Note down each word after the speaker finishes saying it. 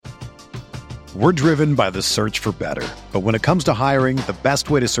We're driven by the search for better. But when it comes to hiring, the best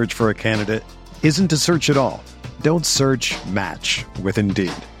way to search for a candidate isn't to search at all. Don't search, match with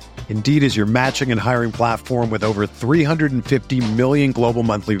Indeed. Indeed is your matching and hiring platform with over 350 million global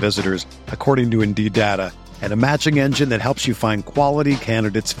monthly visitors, according to Indeed data, and a matching engine that helps you find quality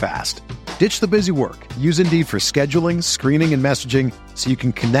candidates fast. Ditch the busy work. Use Indeed for scheduling, screening, and messaging so you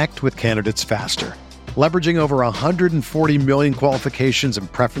can connect with candidates faster. Leveraging over 140 million qualifications and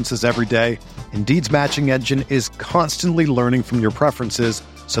preferences every day, Indeed's matching engine is constantly learning from your preferences,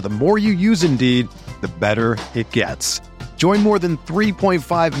 so the more you use Indeed, the better it gets. Join more than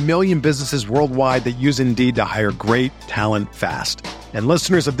 3.5 million businesses worldwide that use Indeed to hire great talent fast. And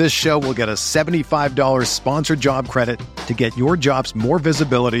listeners of this show will get a $75 sponsored job credit to get your jobs more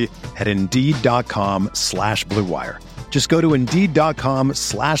visibility at Indeed.com/Blue Wire. Just go to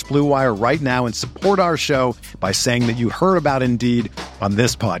Indeed.com/Blue Wire right now and support our show by saying that you heard about Indeed on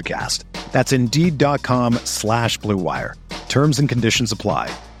this podcast. That's Indeed.com/Blue Wire. Terms and conditions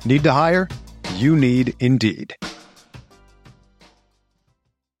apply. Need to hire? You need Indeed.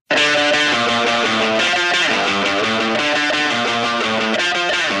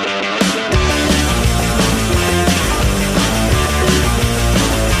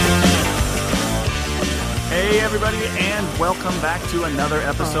 Everybody, and welcome back to another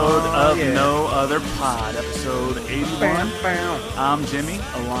episode of No Other Pod, episode 81. I'm Jimmy,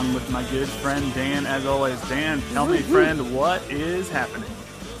 along with my good friend Dan. As always, Dan, tell me, friend, what is happening?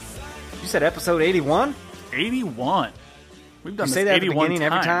 You said episode 81? 81. We've done you this say that 81 at the beginning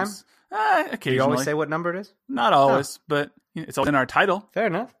times. every time? Occasionally. Do you always say what number it is? Not always, but it's in our title. Fair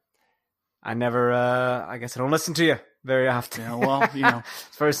enough. I never, I guess I don't listen to you very often. Yeah, well, you know. It's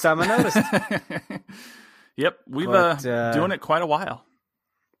the first time I noticed. Yep, we've been doing it quite a while.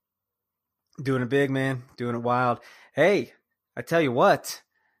 Doing it big, man. Doing it wild. Hey, I tell you what.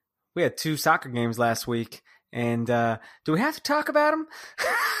 We had 2 soccer games last week, and do we have to talk about them?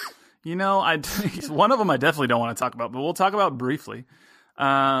 You know, one of them I definitely don't want to talk about, but we'll talk about briefly.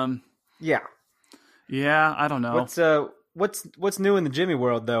 Yeah. Yeah, I don't know. What's new in the Jimmy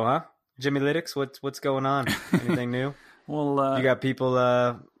world, though, huh? Jimmy Lytics, what's going on? Anything new? Well, you got people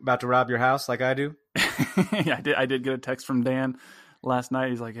about to rob your house like I do? Yeah, I did get a text from Dan last night.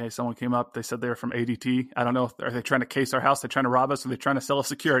 He's like, hey, someone came up. They said they were from ADT. I don't know. Are they trying to case our house? They're trying to rob us? Or are they trying to sell us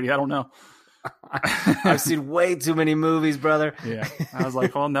security? I don't know. I've seen way too many movies, brother. Yeah. I was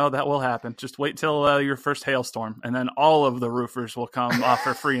like, well, no, that will happen. Just wait till your first hailstorm, and then all of the roofers will come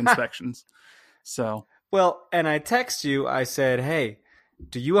offer free inspections. So. Well, and I text you. I said, hey,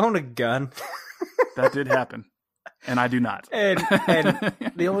 do you own a gun? That did happen. And I do not. And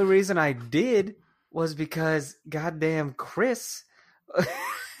the only reason I did was because goddamn Chris,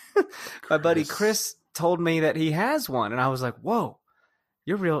 my buddy Chris told me that he has one. And I was like, whoa,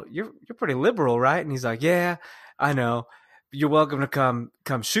 you're pretty liberal, right? And he's like, yeah, I know. You're welcome to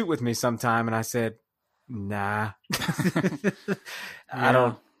come shoot with me sometime. And I said, nah. I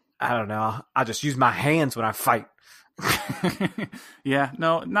don't know. I just use my hands when I fight. Yeah,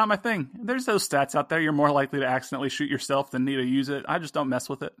 no, not my thing. There's those stats out there. You're more likely to accidentally shoot yourself than need to use it. I just don't mess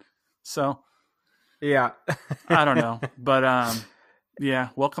with it. So, yeah, I don't know, but yeah.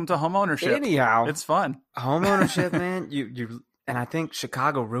 Welcome to home ownership. Anyhow, it's fun. Home ownership, man. You and I think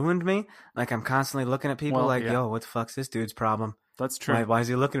Chicago ruined me. Like I'm constantly looking at people yo, what the fuck's this dude's problem? That's true. Why is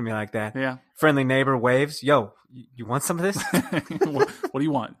he looking at me like that? Yeah. Friendly neighbor waves. Yo, you want some of this? What do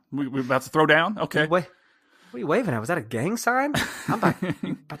you want? We about to throw down? Okay. Wait. What are you waving at? Was that a gang sign? I'm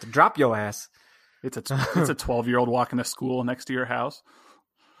about to drop your ass. It's a 12-year-old walking to school next to your house.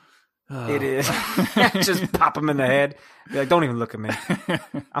 It is. Just pop him in the head. Be like, don't even look at me.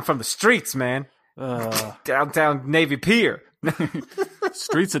 I'm from the streets, man. Downtown Navy Pier.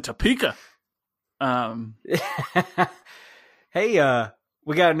 Streets of Topeka. Hey,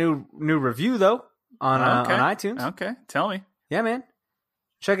 we got a new review though on iTunes. Okay, tell me. Yeah, man.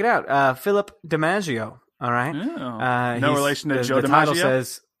 Check it out. Philip DiMaggio. All right. Oh, no relation to Joe DiMaggio? The title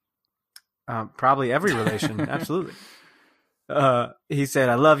says probably every relation. Absolutely. He said,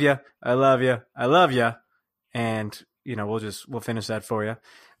 I love you. I love you. I love you. And, we'll finish that for you.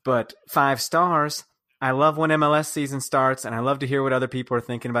 But 5 stars. I love when MLS season starts, and I love to hear what other people are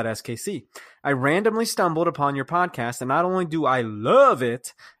thinking about SKC. I randomly stumbled upon your podcast, and not only do I love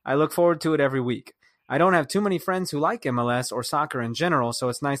it, I look forward to it every week. I don't have too many friends who like MLS or soccer in general, so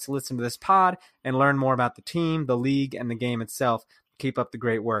it's nice to listen to this pod and learn more about the team, the league, and the game itself. Keep up the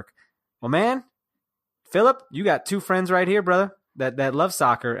great work. Well, man, Philip, you got 2 friends right here, brother, that love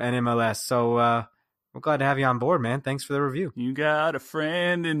soccer and MLS. So we're glad to have you on board, man. Thanks for the review. You got a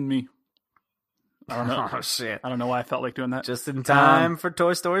friend in me. I don't know. Oh, shit. I don't know why I felt like doing that. Just in time for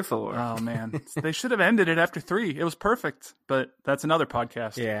Toy Story 4. Oh, man. They should have ended it after 3. It was perfect, but that's another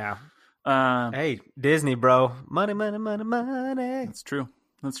podcast. Yeah. Um, Hey, Disney, bro. Money, money, money, money. That's true.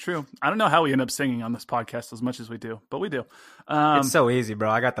 That's true. I don't know how we end up singing on this podcast as much as we do, but we do. It's so easy, bro.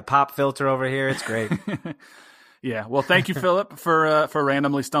 I got the pop filter over here. It's great. Yeah. Well, thank you, Philip, for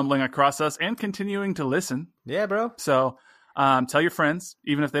randomly stumbling across us and continuing to listen. Yeah, bro. So tell your friends,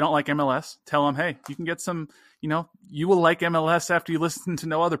 even if they don't like MLS, tell them, hey, you can get some, you will like MLS after you listen to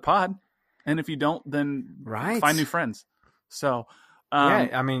No Other Pod. And if you don't, then find new friends. So, yeah,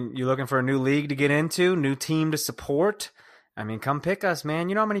 I mean, you looking for a new league to get into, new team to support? I mean, come pick us, man.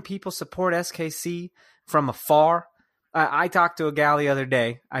 You know how many people support SKC from afar? I talked to a gal the other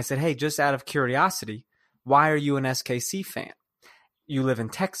day. I said, hey, just out of curiosity, why are you an SKC fan? You live in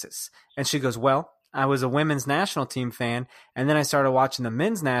Texas. And she goes, well, I was a women's national team fan, and then I started watching the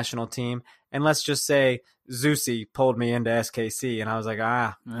men's national team, and let's just say Zusi pulled me into SKC, and I was like,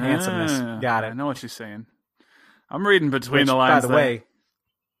 handsomeness. Got it. I know what you're saying. I'm reading between the lines. By the way,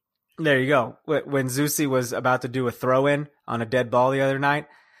 there you go. When Zusi was about to do a throw-in on a dead ball the other night,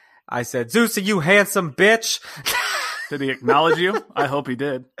 I said, Zusi, you handsome bitch. Did he acknowledge you? I hope he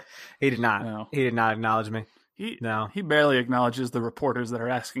did. He did not. No. He did not acknowledge me. He barely acknowledges the reporters that are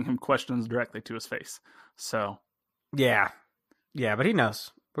asking him questions directly to his face. So, yeah, but he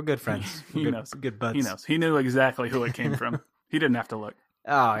knows. We're good friends. He knows. Good buds. He knows. He knew exactly who it came from. He didn't have to look.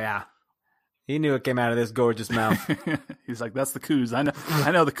 Oh yeah, he knew it came out of this gorgeous mouth. He's like, "That's the coos." I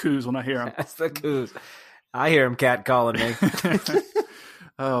know the coos when I hear them. That's the coos. I hear him cat calling me.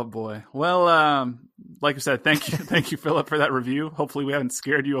 Oh boy. Well, like I said, thank you, Philip, for that review. Hopefully, we haven't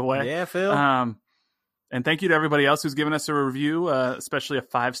scared you away. Yeah, Phil. And thank you to everybody else who's given us a review, especially a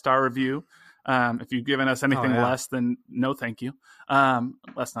 5-star review. If you've given us anything less, then no thank you.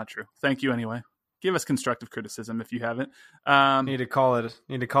 That's not true. Thank you anyway. Give us constructive criticism if you haven't. Need to call it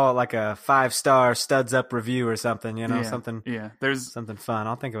like a 5-star studs up review or something, something. Yeah, there's something fun.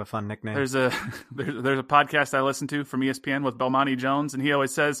 I'll think of a fun nickname. There's a podcast I listen to from ESPN with Belmonte Jones, and he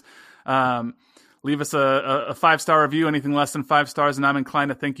always says, leave us a 5-star review. Anything less than 5 stars, and I'm inclined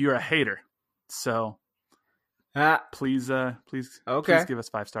to think you're a hater. So please give us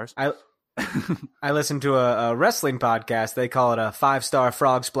 5 stars. I listened to a wrestling podcast. They call it a 5-star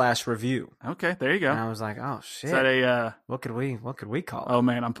frog splash review. Okay, there you go. And I was like, oh shit. Is that a what could we call it? Oh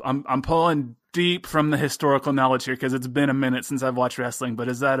man, I'm pulling deep from the historical knowledge here because it's been a minute since I've watched wrestling. But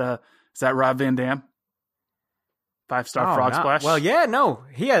is that Rob Van Dam? 5-star frog splash? Well, yeah, no,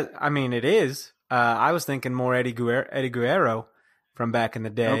 he has. I mean, it is. I was thinking more Eddie Guerrero from back in the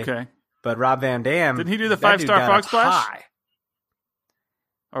day. Okay, but Rob Van Dam, didn't he do the 5-star frog splash? High.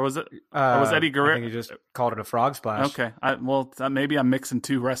 Or was it? Or was Eddie Guerrero? I think he just called it a frog splash. Okay. Maybe I'm mixing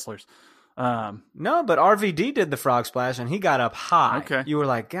two wrestlers. No, but RVD did the frog splash, and he got up high. Okay. You were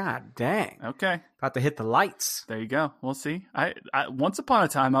like, God dang. Okay. About to hit the lights. There you go. We'll see. I once upon a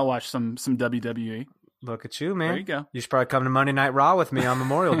time, I watched some WWE. Look at you, man. There you go. You should probably come to Monday Night Raw with me on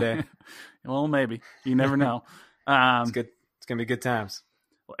Memorial Day. Well, maybe. You never know. It's good. It's going to be good times.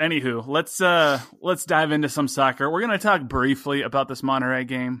 Anywho, let's dive into some soccer. We're going to talk briefly about this Monterrey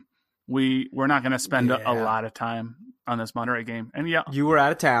game. We're not going to spend a lot of time on this Monterrey game. And yeah, you were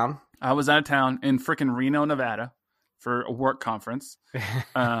out of town. I was out of town in freaking Reno, Nevada, for a work conference.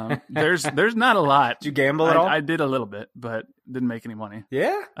 There's not a lot. Did you gamble at all? I did a little bit, but didn't make any money.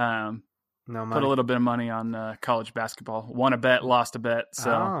 Yeah. No money. Put a little bit of money on college basketball. Won a bet, lost a bet.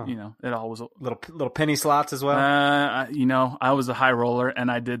 So, it all was little penny slots as well. I was a high roller and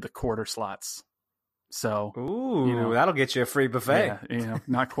I did the quarter slots. So, that'll get you a free buffet. Yeah,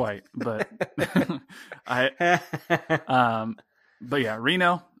 not quite, but but yeah,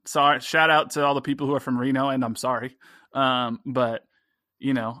 Reno. Sorry, shout out to all the people who are from Reno, and I'm sorry. But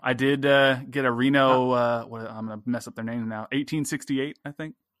I did get a Reno. I'm gonna mess up their name now. 1868, I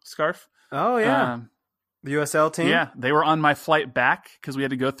think, scarf. Oh yeah, the USL team. Yeah, they were on my flight back because we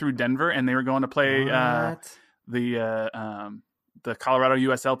had to go through Denver, and they were going to play the Colorado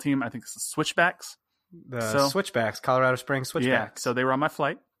USL team. I think it's the Switchbacks. Switchbacks, Colorado Springs Switchbacks. Yeah, so they were on my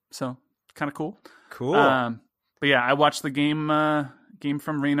flight. So kind of cool. Cool. But yeah, I watched the game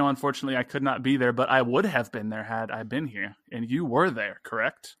from Reno. Unfortunately, I could not be there, but I would have been there had I been here. And you were there,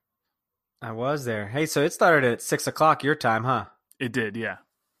 correct? I was there. Hey, so it started at 6:00 your time, huh? It did, yeah.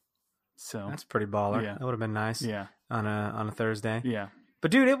 So that's pretty baller. Yeah. That would have been nice. Yeah. On a Thursday. Yeah. But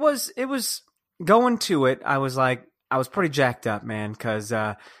dude, it was going to it. I was pretty jacked up, man, because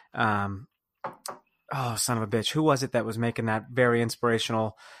oh, son of a bitch. Who was it that was making that very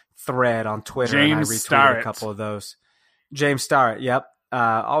inspirational thread on Twitter? James and I retweeted a couple of those. James Starrett, yep.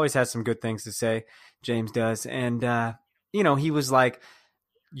 Always has some good things to say. James does. And, he was like,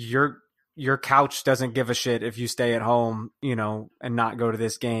 your couch doesn't give a shit if you stay at home, and not go to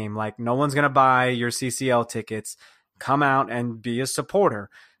this game. Like, no one's going to buy your CCL tickets. Come out and be a supporter.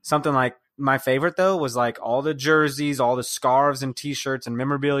 Something like my favorite, though, was like all the jerseys, all the scarves and T-shirts and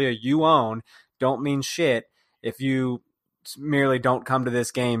memorabilia you own don't mean shit if you merely don't come to this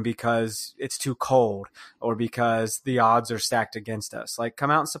game because it's too cold or because the odds are stacked against us. Like,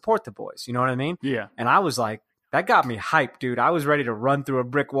 come out and support the boys. You know what I mean? Yeah. And I was like, that got me hyped, dude. I was ready to run through a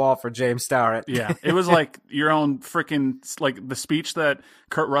brick wall for James Starrett. Yeah, it was like your own freaking, like the speech that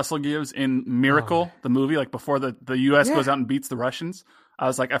Kurt Russell gives in Miracle, the movie, like before the U.S. goes out and beats the Russians. I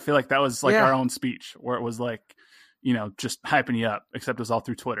was like, I feel like that was like our own speech where it was like, just hyping you up, except it was all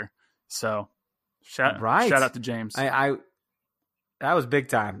through Twitter. So shout out to James. That was big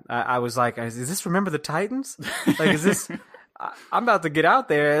time. I was like, is this Remember the Titans? Like, is this... I'm about to get out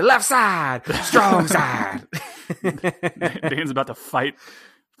there. Left side, strong side. Dan's about to fight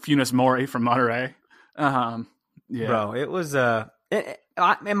Funes Mori from Monterey. Yeah, bro, it was in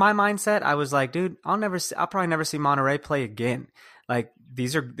my mindset. I was like, dude, I'll probably never see Monterey play again. Like,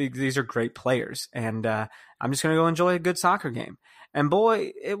 these are great players, and I'm just gonna go enjoy a good soccer game. And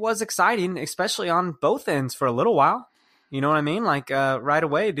boy, it was exciting, especially on both ends for a little while. You know what I mean? Like, right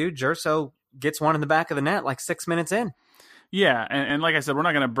away, dude, Gerso gets one in the back of the net like 6 minutes in. Yeah, and like I said, we're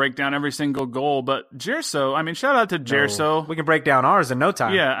not going to break down every single goal, but Gerso, I mean, shout out to Gerso. No, we can break down ours in no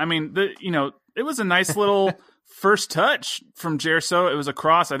time. Yeah, I mean, it was a nice little first touch from Gerso. It was a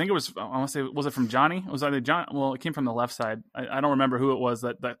cross. I think it was, I want to say, was it from Johnny? It was either John. Well, it came from the left side. I don't remember who it was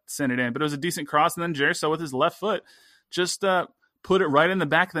that sent it in, but it was a decent cross. And then Gerso with his left foot just put it right in the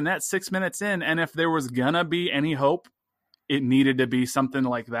back of the net 6 minutes in. And if there was going to be any hope, it needed to be something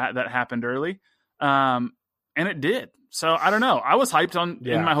like that happened early. And it did. So I don't know. I was hyped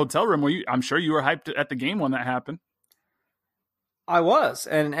in my hotel room. I'm sure you were hyped at the game when that happened. I was,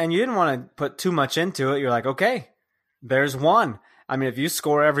 and you didn't want to put too much into it. You're like, okay, there's one. I mean, if you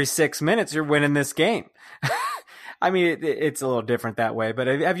score every 6 minutes, you're winning this game. I mean, it's a little different that way. But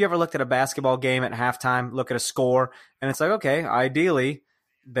have you ever looked at a basketball game at halftime, look at a score, and it's like, okay, ideally,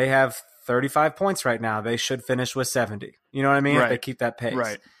 they have 35 points right now. They should finish with 70. You know what I mean? Right. If they keep that pace.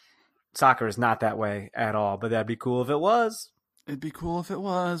 Right. Soccer is not that way at all, but that'd be cool if it was. It'd be cool if it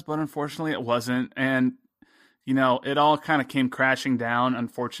was, but unfortunately it wasn't. And, it all kind of came crashing down,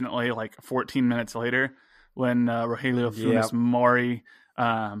 unfortunately, like 14 minutes later when Rogelio Funes Mori,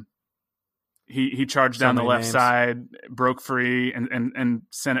 he charged down the left side, broke free, and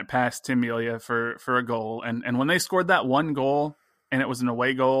sent it past Tim Melia for a goal. And when they scored that one goal, and it was an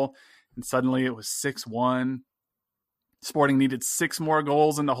away goal, and suddenly it was 6-1, Sporting needed 6 more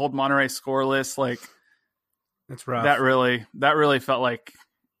goals and to hold Monterey scoreless. Like, that's rough. That really felt like,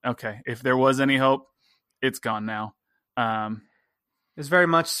 okay, if there was any hope, it's gone now. It's very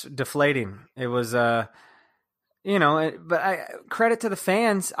much deflating. It was, but credit to the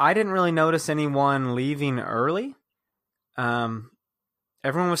fans. I didn't really notice anyone leaving early. Everyone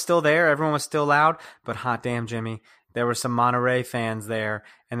was still there. Everyone was still loud. But hot damn, Jimmy, there were some Monterey fans there,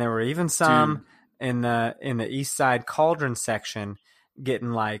 and there were even some in the East Side Cauldron section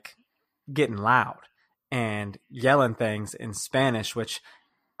getting loud and yelling things in Spanish, which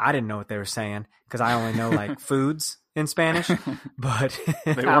I didn't know what they were saying because I only know like foods in Spanish. But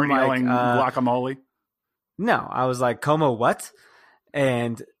they weren't yelling guacamole. No, I was like, "Como what?"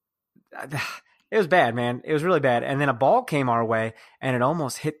 And it was bad, man. It was really bad. And then a ball came our way, and it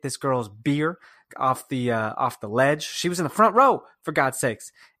almost hit this girl's beer off the ledge. She was in the front row, for God's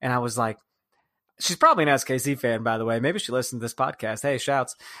sakes. And I was like, she's probably an SKC fan, by the way. Maybe she listened to this podcast. Hey,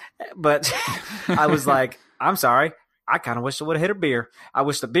 shouts. But I was like, I'm sorry. I kind of wish it would have hit her beer. I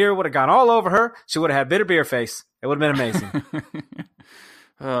wish the beer would have gone all over her. She would have had bitter beer face. It would have been amazing.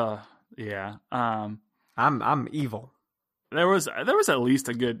 Yeah. I'm evil. There was at least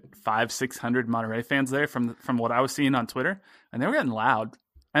a good 500-600 Monterey fans there from what I was seeing on Twitter, and they were getting loud.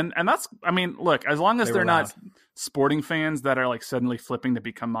 And that's, I mean, look, as long as they're not Sporting fans that are like suddenly flipping to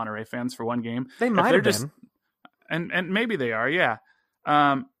become Monterey fans for one game, they might have been, and maybe they are, yeah.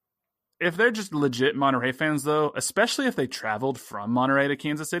 If they're just legit Monterey fans, though, especially if they traveled from Monterey to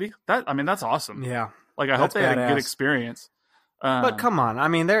Kansas City, that's awesome. Yeah, like I hope they had a good experience. But come on, I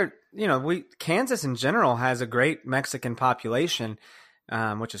mean, Kansas in general has a great Mexican population,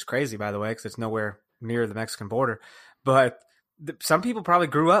 which is crazy, by the way, because it's nowhere near the Mexican border. But some people probably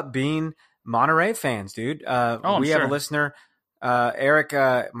grew up being Monterey fans, dude. We have a listener, Eric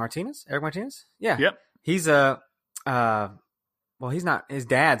Martinez. Eric Martinez? Yeah. Yep. He's well, he's not, his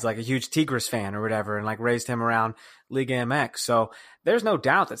dad's like a huge Tigres fan or whatever, and like raised him around Liga MX. So there's no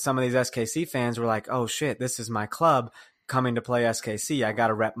doubt that some of these SKC fans were like, oh shit, this is my club coming to play SKC. I got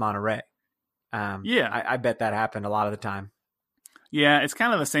to rep Monterrey. I bet that happened a lot of the time. Yeah, it's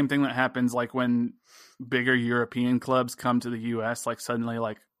kind of the same thing that happens like when bigger European clubs come to the U.S. Like suddenly,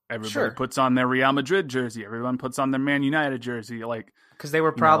 like everybody puts on their Real Madrid jersey, everyone puts on their Man United jersey, like because they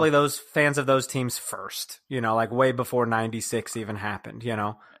were probably those fans of those teams first, like way before '96 even happened,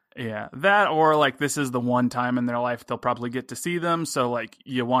 Yeah, that or like this is the one time in their life they'll probably get to see them, so like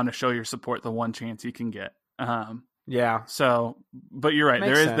you want to show your support the one chance you can get. Yeah. So, but you're right.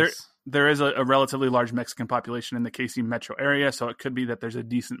 There is a relatively large Mexican population in the KC metro area, so it could be that there's a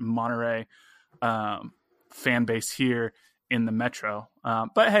decent Monterrey fan base here in the metro.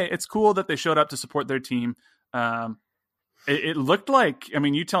 But hey, it's cool that they showed up to support their team. It looked like, I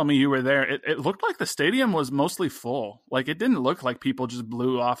mean, you tell me you were there. It looked like the stadium was mostly full. Like it didn't look like people just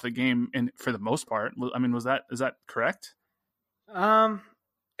blew off the game for the most part. I mean, is that correct?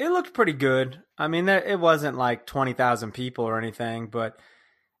 It looked pretty good. I mean, it wasn't like 20,000 people or anything, but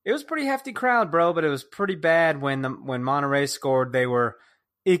it was a pretty hefty crowd, bro. But it was pretty bad when Monterrey scored. They were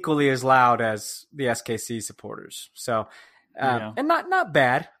equally as loud as the SKC supporters. So, and not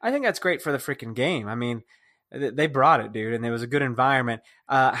bad. I think that's great for the freaking game. I mean, they brought it, dude, and it was a good environment.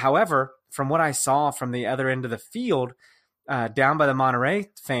 However, from what I saw from the other end of the field, down by the Monterrey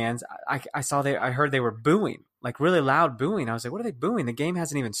fans, I heard they were booing, like really loud booing. I was like, what are they booing? The game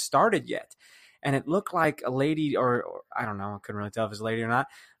hasn't even started yet. And it looked like a lady, or I don't know, I couldn't really tell if it was a lady or not,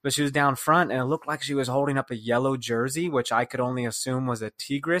 but she was down front, and it looked like she was holding up a yellow jersey, which I could only assume was a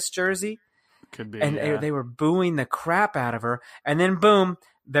Tigres jersey. Could be. And they were booing the crap out of her. And then, boom,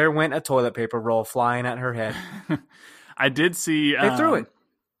 there went a toilet paper roll flying at her head. I did see... They threw it.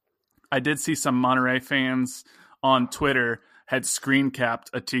 I did see some Monterrey fans on Twitter had screen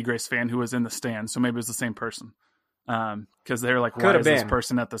capped a Tigres fan who was in the stand, so maybe it was the same person. Because they were like, why is this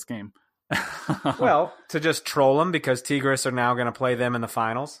person at this game? Well, to just troll them because Tigres are now going to play them in the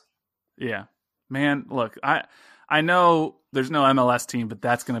finals. Yeah. Man, look, I know there's no MLS team, but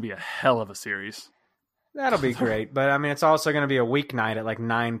that's going to be a hell of a series. That'll be great. But, I mean, it's also going to be a weeknight at like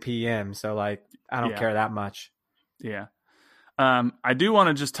 9 p.m., so, like, I don't care that much. Yeah. I do want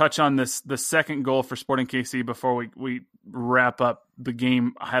to just touch on the second goal for Sporting KC before we wrap up the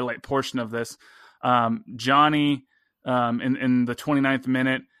game highlight portion of this. Johnny, in the 29th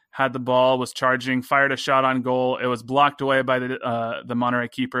minute, had the ball, was charging, fired a shot on goal. It was blocked away by the Monterrey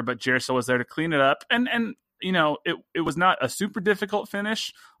keeper, but Gerso was there to clean it up. And it was not a super difficult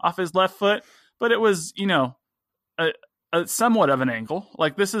finish off his left foot, but it was, a somewhat of an angle.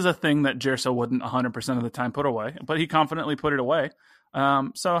 Like this is a thing that Gerso wouldn't 100% of the time put away, but he confidently put it away.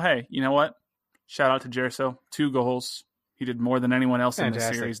 So, hey, you know what? Shout out to Gerso. 2 goals. He did more than anyone else in this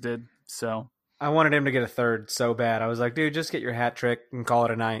series did. So I wanted him to get a third so bad. I was like, dude, just get your hat trick and call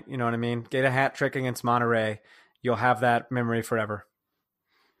it a night. You know what I mean? Get a hat trick against Monterrey. You'll have that memory forever.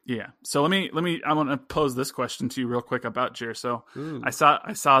 Yeah. So I want to pose this question to you real quick about Gerso. I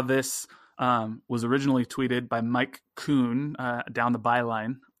saw this was originally tweeted by Mike Kuhn down the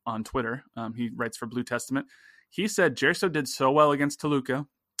byline on Twitter. He writes for Blue Testament. He said Gerso did so well against Toluca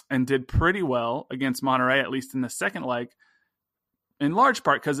and did pretty well against Monterrey, at least in the second leg, in large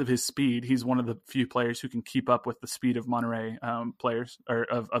part because of his speed. He's one of the few players who can keep up with the speed of Monterrey players, or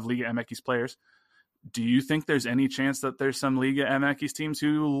of Liga MX players. Do you think there's any chance that there's some Liga MX teams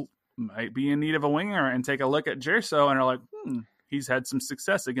who might be in need of a winger and take a look at Gerso and are like, he's had some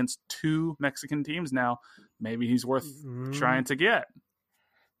success against 2 Mexican teams now. Maybe he's worth trying to get.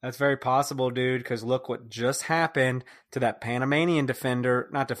 That's very possible, dude, because look what just happened to that Panamanian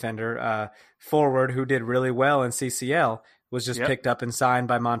forward who did really well in CCL, was just picked up and signed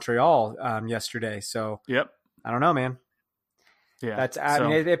by Montreal yesterday. So I don't know, man. Yeah, I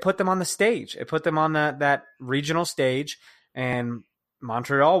mean, it put them on the stage. It put them on that regional stage, and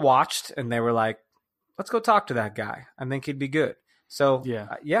Montreal watched, and they were like, let's go talk to that guy. I think he'd be good. So,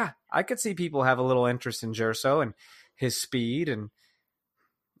 I could see people have a little interest in Gerso and his speed. And,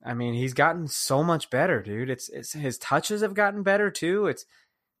 I mean, he's gotten so much better, dude. It's his touches have gotten better, too.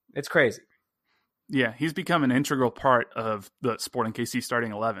 It's crazy. Yeah, he's become an integral part of the Sporting KC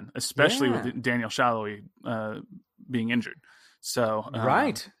starting 11, especially with Daniel Shalhoub being injured. So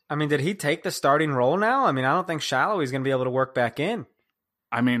right. I mean, did he take the starting role now? I mean, I don't think Shalhoub is going to be able to work back in.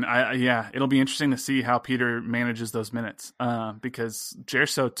 I mean, it'll be interesting to see how Peter manages those minutes because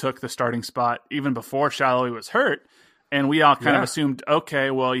Gerso took the starting spot even before Shalhoub was hurt, and we all kind of assumed,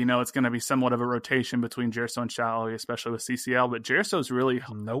 okay, well, it's going to be somewhat of a rotation between Gerso and Shalhoub, especially with CCL, but Gerso's really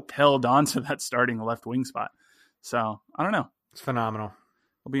held on to that starting left wing spot. So, I don't know. It's phenomenal.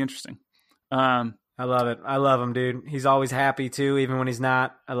 It'll be interesting. I love it. I love him, dude. He's always happy too, even when he's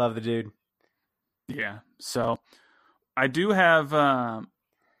not. I love the dude. Yeah. So I do have a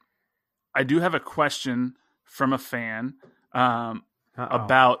question from a fan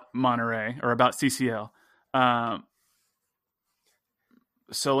about Monterey or about CCL.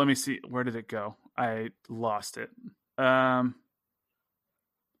 So let me see. Where did it go? I lost it.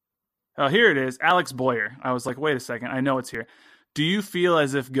 Oh, here it is. Alex Boyer. I was like, wait a second. I know it's here. Do you feel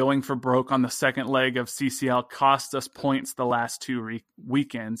as if going for broke on the second leg of CCL cost us points the last two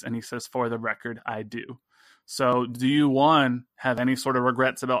weekends? And he says, for the record, I do. So do you, one, have any sort of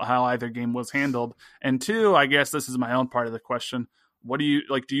regrets about how either game was handled? And two, I guess this is my own part of the question. What do you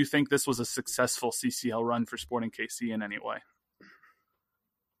like? Do you think this was a successful CCL run for Sporting KC in any way?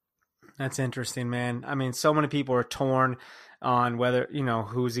 That's interesting, man. I mean, so many people are torn on whether,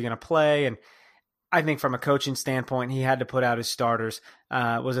 who's he going to play. And I think from a coaching standpoint, he had to put out his starters.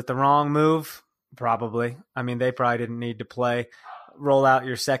 Was it the wrong move? Probably. I mean, they probably didn't need to play. Roll out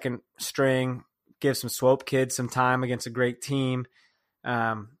your second string, give some Swope kids some time against a great team.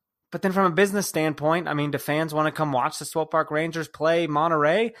 But then from a business standpoint, I mean, do fans want to come watch the Swope Park Rangers play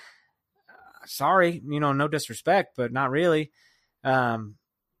Monterey? Sorry, no disrespect, but not really.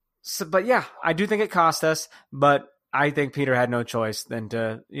 But yeah, I do think it cost us, but I think Peter had no choice than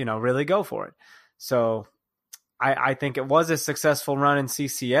to, really go for it. So I think it was a successful run in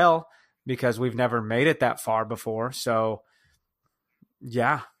CCL because we've never made it that far before. So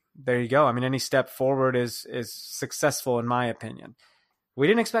yeah, there you go. I mean, any step forward is successful in my opinion. We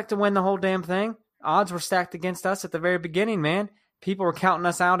didn't expect to win the whole damn thing. Odds were stacked against us at the very beginning, man. People were counting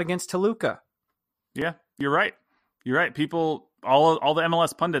us out against Toluca. Yeah, you're right. You're right. People, all the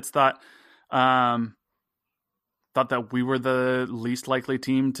MLS pundits thought that we were the least likely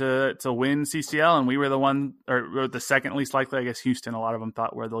team to win CCL, and we were the one, or the second least likely. I guess Houston, a lot of them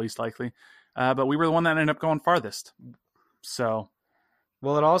thought we're the least likely, but we were the one that ended up going farthest. So,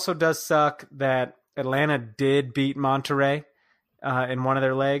 well, it also does suck that Atlanta did beat Monterey in one of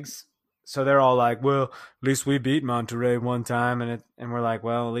their legs. So they're all like, well, at least we beat Monterey one time. And we're like,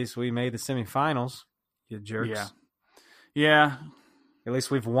 well, at least we made the semifinals, you jerks. Yeah. At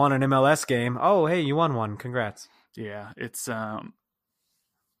least we've won an MLS game. Oh, hey, you won one. Congrats. Yeah, it's kind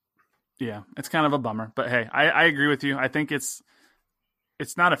of a bummer. But hey, I agree with you. I think it's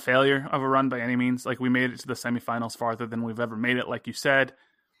not a failure of a run by any means. Like, we made it to the semifinals farther than we've ever made it, like you said.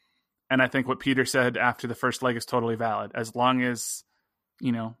 And I think what Peter said after the first leg is totally valid. As long as,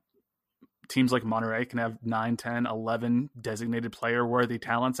 teams like Monterey can have 9, 10, 11 designated player-worthy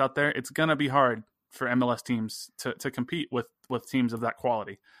talents out there, it's going to be hard for MLS teams to compete with teams of that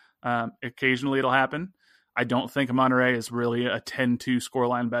quality. Occasionally it'll happen. I don't think Monterey is really a 10-2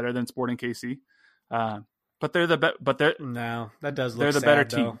 scoreline better than Sporting KC. But they're the no, that does look they're the sad, better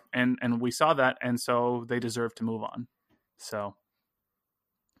though. team, and we saw that, and so they deserve to move on. So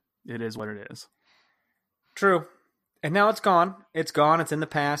it is what it is. True. And now it's gone. It's gone. It's in the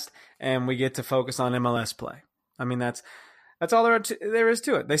past, and we get to focus on MLS play. I mean, that's all there is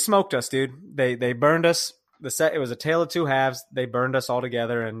to it. They smoked us, dude. They burned us. It was a tale of two halves. They burned us all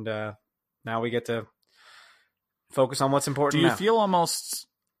together, and now we get to focus on what's important. Do you now. feel almost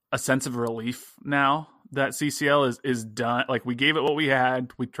a sense of relief now that CCL is done? Like, we gave it what we had.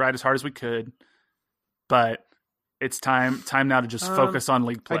 We tried as hard as we could, but it's time now to just focus on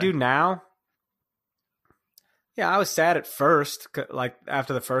league play. I do now. Yeah, I was sad at first. Like,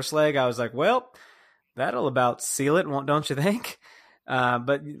 after the first leg, I was like, well, that'll about seal it, don't you think?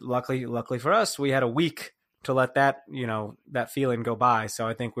 But luckily for us, we had a week to let that feeling go by. So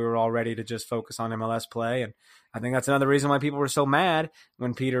I think we were all ready to just focus on MLS play. And I think that's another reason why people were so mad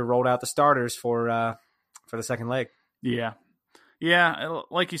when Peter rolled out the starters for the second leg. Yeah.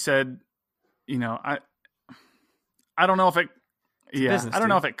 Like you said, I don't know if it. Business, I don't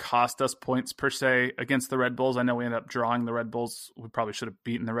know if it cost us points per se against the Red Bulls. I know we ended up drawing the Red Bulls. We probably should have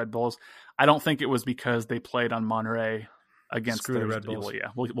beaten the Red Bulls. I don't think it was because they played on Monterey against the Red Bulls. Well, yeah,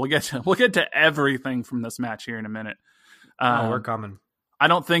 we'll get to everything from this match here in a minute. We're coming. I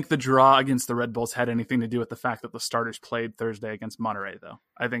don't think the draw against the Red Bulls had anything to do with the fact that the starters played Thursday against Monterey, though.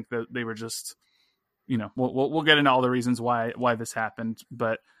 I think that they were just, we'll get into all the reasons why this happened,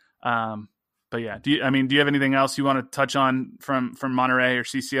 but yeah, do you have anything else you want to touch on from Monterey or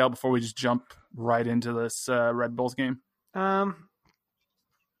CCL before we just jump right into this Red Bulls game?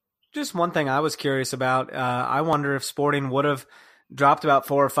 Just one thing I was curious about. I wonder if Sporting would have dropped about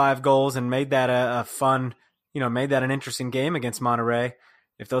 4 or 5 goals and made that a fun, made that an interesting game against Monterey,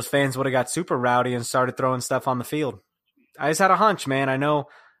 if those fans would have got super rowdy and started throwing stuff on the field. I just had a hunch, man. I know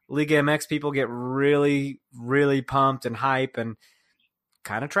Liga MX people get really, really pumped and hype and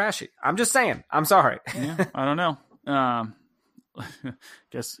kind of trashy. I'm just saying. I'm sorry. Yeah, I don't know.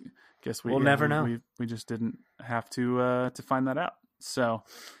 Guess we'll never know. We just didn't have to find that out. So,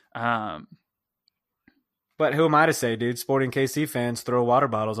 but who am I to say, dude? Sporting KC fans throw water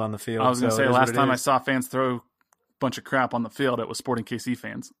bottles on the field. I was going to say, last time I saw fans throw a bunch of crap on the field, it was Sporting KC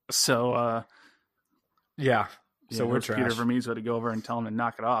fans. So, yeah. So we're trash. Peter Vermes had to go over and tell him to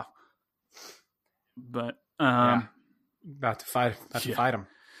knock it off. But about to fight him.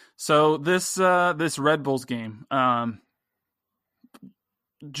 So this Red Bulls game,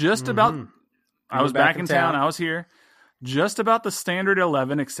 just about. I was back in town. I was here. Just about the standard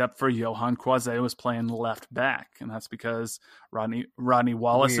 11, except for Johan Croisset was playing left back, and that's because Rodney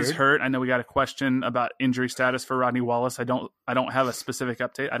Wallace is hurt. I know we got a question about injury status for Rodney Wallace. I don't have a specific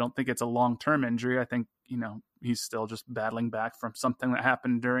update. I don't think it's a long-term injury. I think he's still just battling back from something that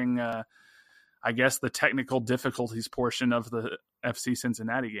happened during, I guess, the technical difficulties portion of the FC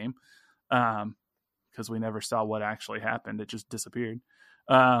Cincinnati game, because we never saw what actually happened. It just disappeared.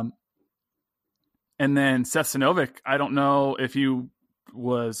 And then Seth Sinovic, I don't know if he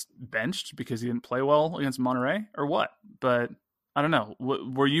was benched because he didn't play well against Monterrey or what, but I don't know.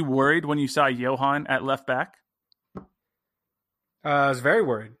 Were you worried when you saw Johan at left back? I was very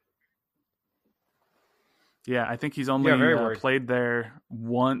worried. Yeah, I think he's only played there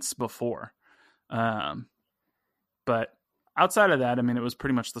once before. But outside of that, I mean, it was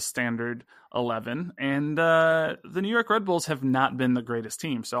pretty much the standard 11. And the New York Red Bulls have not been the greatest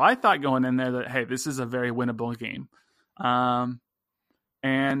team. So I thought going in there that, hey, this is a very winnable game.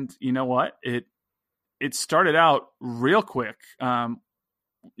 And you know what? It started out real quick.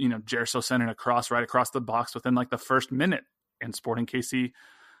 Gerso sent in a cross right across the box within like the first minute. And Sporting KC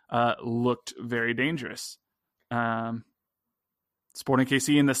looked very dangerous. Sporting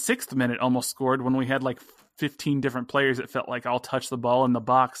KC in the 6th minute almost scored when we had like 15 different players. It felt like all touched the ball in the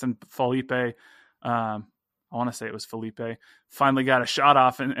box, and Felipe, I want to say it was Felipe, finally got a shot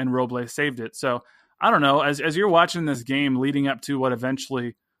off and Robles saved it. So I don't know, as you're watching this game leading up to what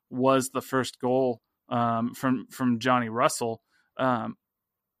eventually was the first goal from Johnny Russell,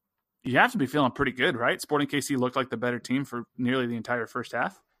 you have to be feeling pretty good, right? Sporting KC looked like the better team for nearly the entire first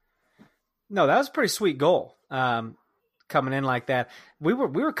half. No, that was a pretty sweet goal. Coming in like that, we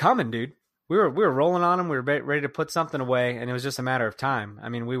were coming, dude. We were rolling on them. We were ready to put something away, and it was just a matter of time. I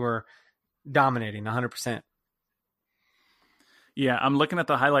mean, we were dominating 100%. Yeah, I'm looking at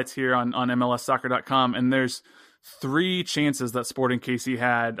the highlights here on MLSsoccer.com, and there's 3 chances that Sporting KC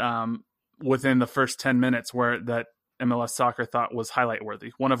had within the first 10 minutes where that MLS Soccer thought was highlight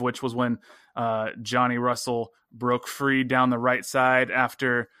worthy. One of which was when Johnny Russell broke free down the right side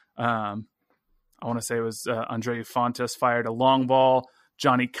after I want to say it was Andre Fontes fired a long ball.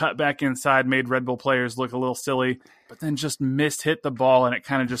 Johnny cut back inside, made Red Bull players look a little silly, but then just hit the ball, and it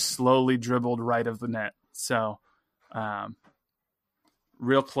kind of just slowly dribbled right of the net. So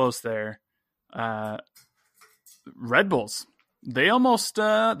real close there. Red Bulls, they almost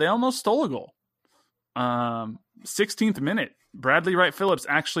stole a goal. 16th minute, Bradley Wright Phillips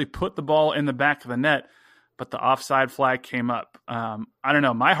actually put the ball in the back of the net, but the offside flag came up. I don't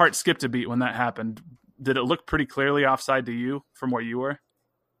know. My heart skipped a beat when that happened. Did it look pretty clearly offside to you from where you were?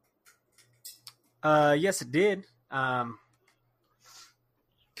 Yes, it did.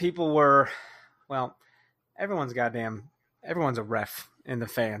 People were, everyone's a ref in the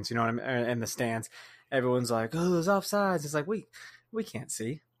fans, you know what I mean? In the stands. Everyone's like, oh, there's offsides. It's like, we can't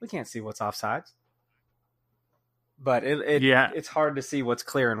see. We can't see what's offsides. But it's hard to see what's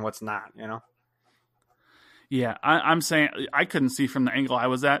clear and what's not, you know? Yeah, I'm saying I couldn't see from the angle I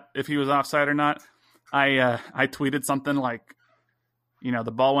was at if he was offside or not. I tweeted something like,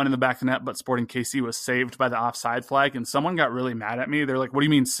 the ball went in the back of the net, but Sporting KC was saved by the offside flag, and someone got really mad at me. They're like, what do you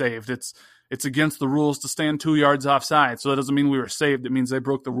mean saved? It's against the rules to stand 2 yards offside, so that doesn't mean we were saved. It means they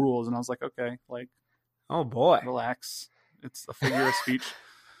broke the rules. And I was like, okay, like, oh boy, relax. It's a figure of speech.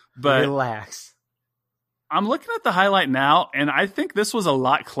 But relax. I'm looking at the highlight now, and I think this was a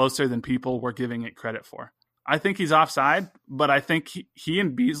lot closer than people were giving it credit for. I think he's offside, but I think he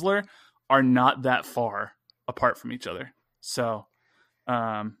and Beasler are not that far apart from each other. So,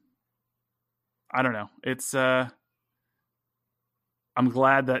 I don't know. It's I'm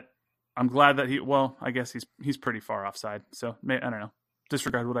glad that he. Well, I guess he's pretty far offside. So I don't know.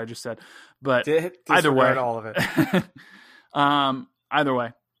 Disregard what I just said. But either way, all of it. Either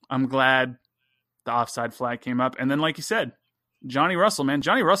way, I'm glad the offside flag came up. And then, like you said, Johnny Russell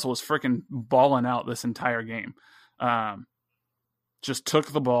was freaking balling out this entire game. Just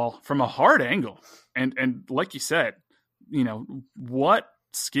took the ball from a hard angle. And like you said, what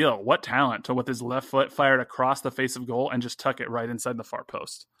skill, what talent to with his left foot fire it across the face of goal and just tuck it right inside the far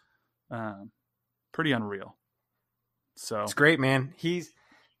post. Pretty unreal. So it's great, man. He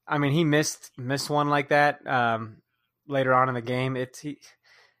missed one like that later on in the game.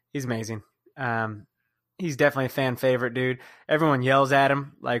 He's amazing. He's definitely a fan favorite, dude. Everyone yells at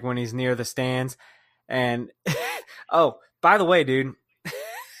him like when he's near the stands. And oh, by the way, dude,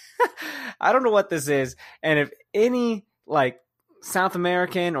 I don't know what this is, and if any like South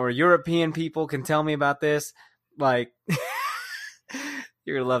American or European people can tell me about this, like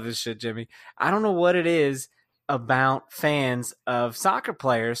you're gonna love this shit, Jimmy. I don't know what it is about fans of soccer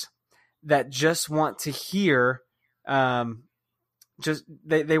players that just want to hear, they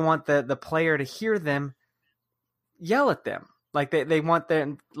want the player to hear them yell at them, like they want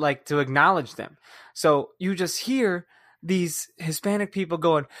them like to acknowledge them. So you just hear these Hispanic people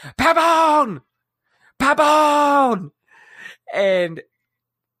going, "Pabon! Pabon!" And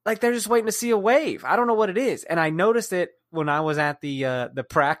like they're just waiting to see a wave. I don't know what it is. And I noticed it when I was at the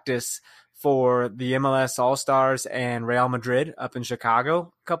practice for the MLS All-Stars and Real Madrid up in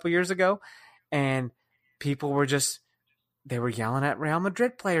Chicago a couple years ago. And people were they were yelling at Real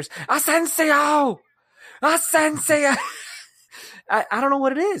Madrid players, "Asensio! Asensio!" I don't know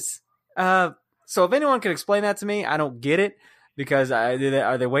what it is. So if anyone can explain that to me, I don't get it, because are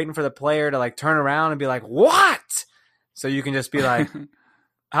they waiting for the player to like turn around and be like, "What?" So you can just be like,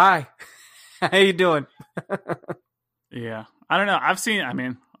 "Hi, how you doing?" Yeah, I don't know. I've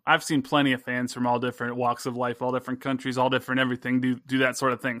seen plenty of fans from all different walks of life, all different countries, all different everything do that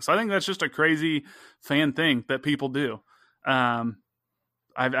sort of thing. So I think that's just a crazy fan thing that people do. I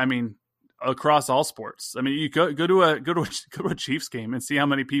mean, across all sports. I mean, you go to a Chiefs game and see how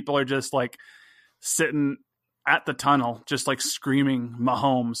many people are just like sitting at the tunnel, just like screaming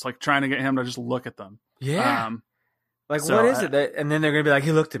Mahomes, like trying to get him to just look at them. Yeah. What is it? And then they're going to be like,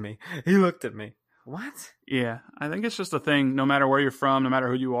 "He looked at me. He looked at me." What? Yeah. I think it's just a thing. No matter where you're from, no matter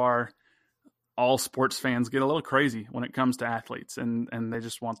who you are, all sports fans get a little crazy when it comes to athletes, and they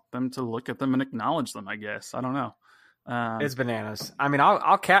just want them to look at them and acknowledge them, I guess. I don't know. It's bananas. I mean,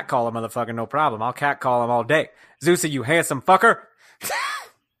 I'll catcall a motherfucker, no problem. I'll catcall him all day. "Zeusy, you handsome fucker."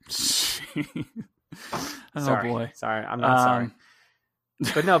 Oh boy. Sorry. I'm not sorry.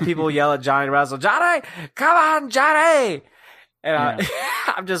 But no, people yell at Johnny Russell, "Johnny, come on, Johnny!" And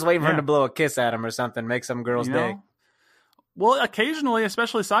I'm just waiting for him to blow a kiss at him or something, make some girl's day. Well, occasionally,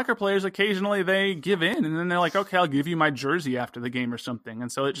 especially soccer players, occasionally they give in, and then they're like, "Okay, I'll give you my jersey after the game or something."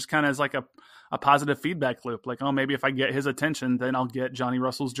 And so it just kind of is like a positive feedback loop. Like, oh, maybe if I get his attention, then I'll get Johnny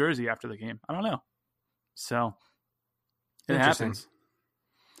Russell's jersey after the game. I don't know. So it happens.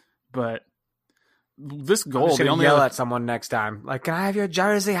 But this goal, I'm just gonna yell at someone next time. Like, "Can I have your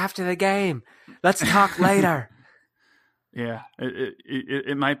jersey after the game? Let's talk later." Yeah,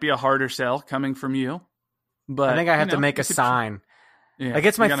 it might be a harder sell coming from you, but I think I have to make a sign. Yeah, like,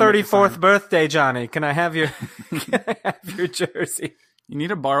 "It's my 34th birthday, Johnny. Can I have your jersey?" You need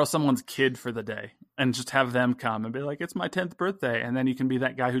to borrow someone's kid for the day and just have them come and be like, "It's my 10th birthday," and then you can be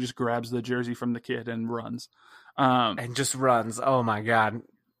that guy who just grabs the jersey from the kid and runs. And just runs. Oh my God,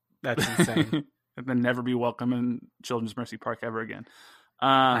 that's insane. And then never be welcome in Children's Mercy Park ever again.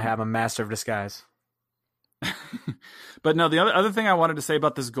 I have a master of disguise. But no, the other thing I wanted to say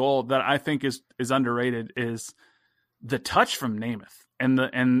about this goal that I think is underrated is the touch from Nemeth and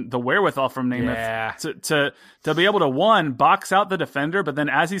the wherewithal from Nemeth to be able to box out the defender, but then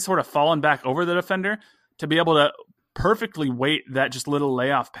as he's sort of fallen back over the defender, to be able to perfectly weight that just little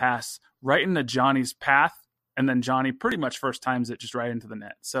layoff pass right into Johnny's path, and then Johnny pretty much first times it just right into the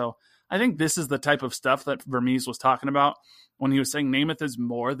net. So I think this is the type of stuff that Vermees was talking about when he was saying Nemeth is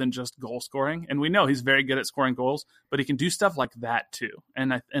more than just goal scoring. And we know he's very good at scoring goals, but he can do stuff like that too.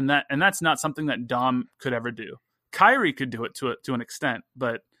 And that's not something that Dom could ever do. Kyrie could do it to an extent,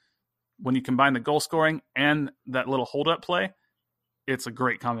 but when you combine the goal scoring and that little hold up play, it's a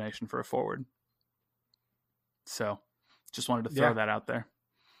great combination for a forward. So just wanted to throw that out there.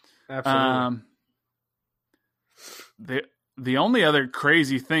 Absolutely. The only other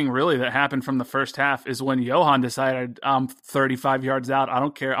crazy thing really that happened from the first half is when Johan decided, I'm 35 yards out, I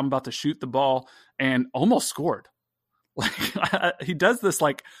don't care, I'm about to shoot the ball, and almost scored. Like he does this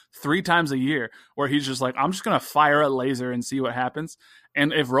like 3 times a year where he's just like, I'm just going to fire a laser and see what happens.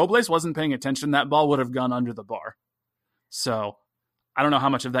 And if Robles wasn't paying attention, that ball would have gone under the bar. So I don't know how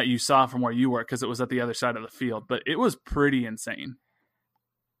much of that you saw from where you were because it was at the other side of the field, but it was pretty insane.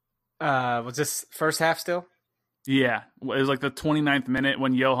 Was this first half still? Yeah, it was like the 29th minute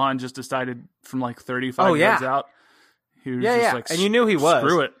when Johan just decided from like 35 yards out. He was just like, and you knew he was.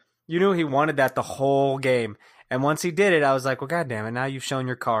 Screw it. You knew he wanted that the whole game. And once he did it, I was like, well, God damn it, now you've shown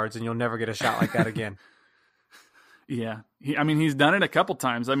your cards and you'll never get a shot like that again. Yeah. He's done it a couple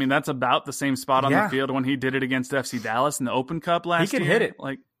times. I mean, that's about the same spot on the field when he did it against FC Dallas in the Open Cup last year. He can hit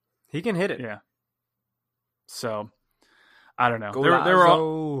it. He can hit it. Yeah. So, I don't know. There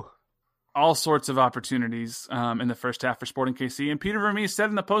were all sorts of opportunities in the first half for Sporting KC. And Peter Vermes said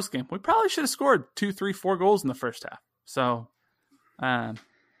in the postgame, we probably should have scored 2, 3, 4 goals in the first half. So,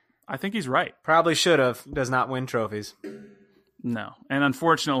 I think he's right. Probably should have. Does not win trophies. No. And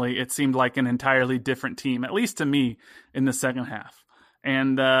unfortunately, it seemed like an entirely different team, at least to me, in the second half.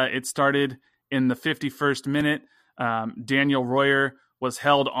 And it started in the 51st minute. Daniel Royer was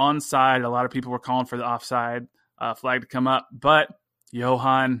held onside. A lot of people were calling for the offside flag to come up. But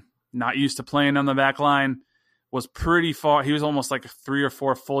Johan, not used to playing on the back line, was pretty far. He was almost like 3 or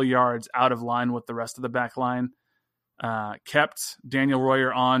 4 full yards out of line with the rest of the back line. Kept Daniel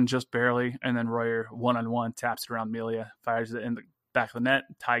Royer on just barely, and then Royer one-on-one taps it around Melia, fires it in the back of the net,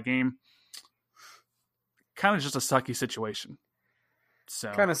 tie game. Kind of just a sucky situation.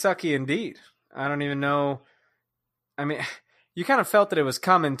 So kind of sucky indeed. I don't even know. I mean, you kind of felt that it was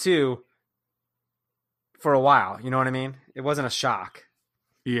coming too for a while. You know what I mean? It wasn't a shock.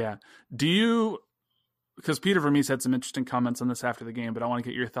 Yeah. Because Peter Vermes had some interesting comments on this after the game, but I want to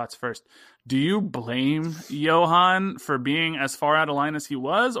get your thoughts first. Do you blame Johan for being as far out of line as he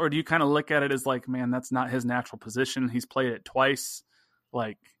was, or do you kind of look at it as like, man, that's not his natural position. He's played it twice.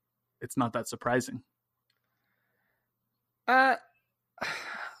 Like, it's not that surprising. Yeah,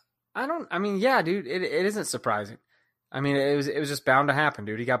 dude, it isn't surprising. I mean, it was just bound to happen,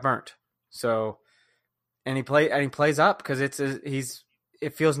 dude. He got burnt. So, and he plays up because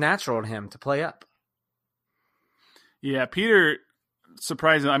it feels natural to him to play up. Yeah, Peter,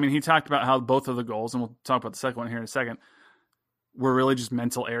 surprisingly, I mean, he talked about how both of the goals, and we'll talk about the second one here in a second, were really just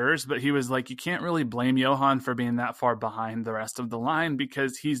mental errors. But he was like, you can't really blame Johan for being that far behind the rest of the line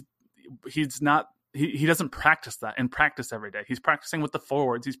because he doesn't practice that in practice every day. He's practicing with the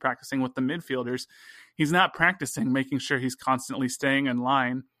forwards. He's practicing with the midfielders. He's not practicing making sure he's constantly staying in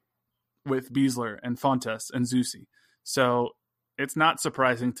line with Beasler and Fontes and Zusi. So it's not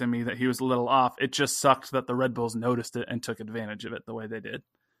surprising to me that he was a little off. It just sucked that the Red Bulls noticed it and took advantage of it the way they did.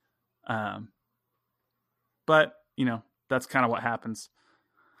 But, that's kind of what happens.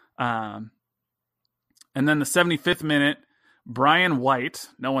 And then the 75th minute, Brian White,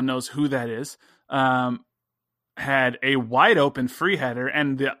 no one knows who that is, had a wide open free header,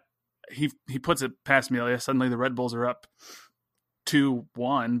 and he puts it past Melia. Suddenly the Red Bulls are up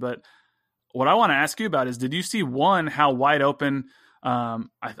 2-1, but what I want to ask you about is, did you see how wide open, I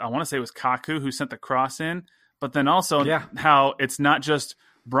want to say it was Kaku who sent the cross in, but then also how it's not just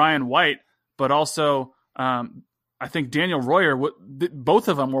Brian White, but also I think Daniel Royer, both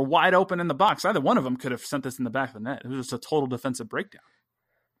of them were wide open in the box. Either one of them could have sent this in the back of the net. It was just a total defensive breakdown.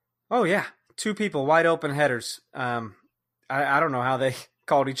 Oh, yeah. 2 people, wide open headers. I don't know how they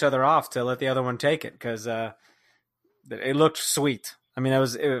called each other off to let the other one take it because it looked sweet. I mean,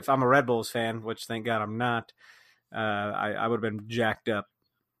 if I'm a Red Bulls fan, which thank God I'm not, I would have been jacked up.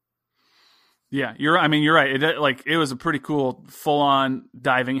 Yeah, you're right. It was a pretty cool full-on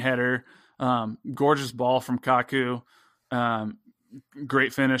diving header. Gorgeous ball from Kaku.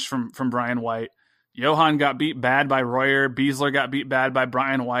 Great finish from Brian White. Johan got beat bad by Royer. Beasler got beat bad by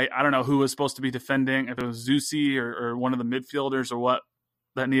Brian White. I don't know who was supposed to be defending, if it was Zusi or one of the midfielders or what,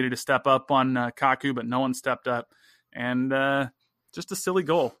 that needed to step up on Kaku, but no one stepped up. And just a silly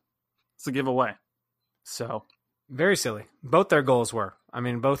goal. It's a giveaway. So very silly. Both their goals were. I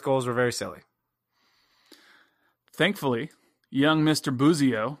mean, both goals were very silly. Thankfully, young Mr.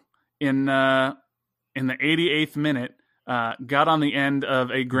 Buzio in the 88th minute got on the end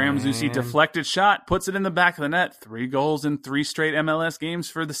of a Graham Zusi deflected shot, puts it in the back of the net. 3 goals in 3 straight MLS games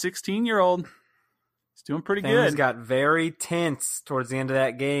for the 16-year-old. He's doing pretty good. Things got very tense towards the end of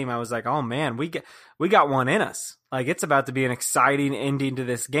that game. I was like, oh man, we got one in us. Like, it's about to be an exciting ending to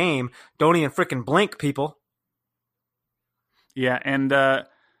this game. Don't even freaking blink, people. Yeah, and there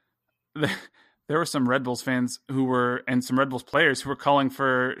were some Red Bulls fans and some Red Bulls players who were calling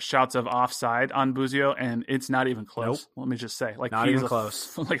for shouts of offside on Buzio, and it's not even close. Nope. Let me just say, like, not even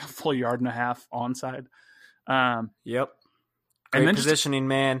close. Like a full yard and a half onside. Yep. Great positioning,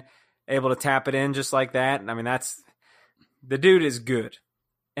 man. Able to tap it in just like that. I mean, the dude is good.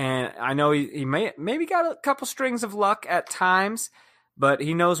 And I know he maybe got a couple strings of luck at times, but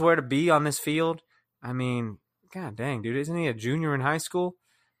he knows where to be on this field. I mean, god dang, dude, isn't he a junior in high school?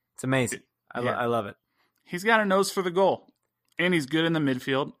 It's amazing. I love it. He's got a nose for the goal, and he's good in the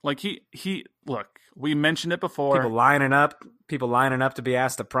midfield. Like he look, we mentioned it before. People lining up to be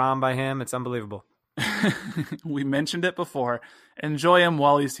asked to prom by him. It's unbelievable. we mentioned it before. Enjoy him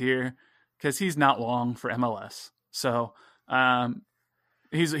while he's here, because he's not long for MLS. So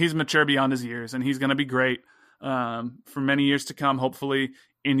he's mature beyond his years, and he's going to be great for many years to come, hopefully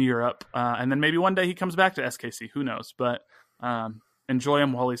in Europe. And then maybe one day he comes back to SKC. Who knows? But enjoy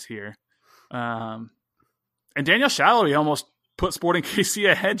him while he's here. And Daniel Shallowy almost put Sporting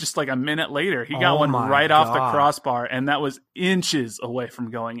KC ahead just like a minute later. He got one right off the crossbar, and that was inches away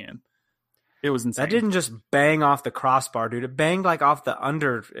from going in. It was insane. That didn't just bang off the crossbar, dude. It banged like off the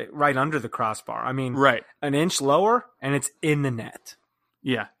right under the crossbar. I mean, right, an inch lower, and it's in the net.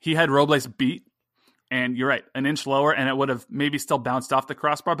 Yeah, he had Robles beat, and you're right, an inch lower, and it would have maybe still bounced off the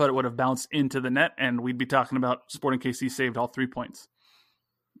crossbar, but it would have bounced into the net, and we'd be talking about Sporting KC saved all 3 points.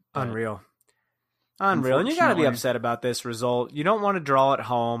 Unreal. And you got to be upset about this result. You don't want to draw at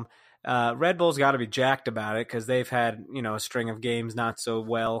home. Red Bull's got to be jacked about it because they've had, a string of games not so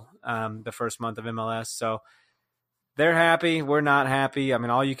well the first month of MLS. So they're happy. We're not happy. I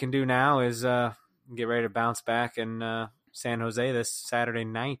mean, all you can do now is get ready to bounce back in San Jose this Saturday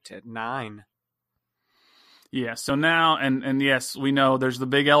night at 9. Yeah, so now, and yes, we know there's the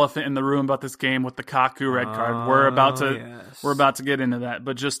big elephant in the room about this game with the Kaku red card. We're about to get into that,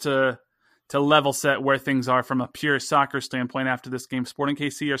 but just to level set where things are from a pure soccer standpoint after this game, Sporting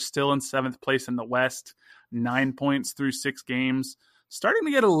KC are still in 7th place in the West, 9 points through 6 games. Starting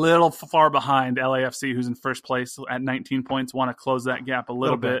to get a little far behind LAFC, who's in first place at 19 points, want to close that gap a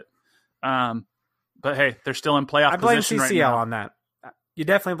little bit. But hey, they're still in playoff position right now. I blame CCL on that. You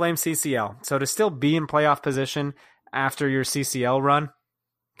definitely blame CCL. So to still be in playoff position after your CCL run,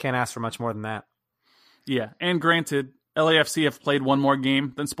 can't ask for much more than that. Yeah, and granted, LAFC have played one more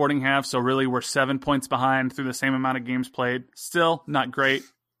game than Sporting have, so really we're 7 points behind through the same amount of games played. Still not great,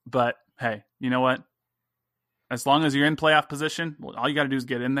 but hey, you know what? As long as you're in playoff position, all you got to do is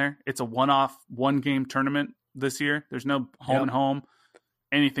get in there. It's a one-off, one-game tournament this year. There's no home and home.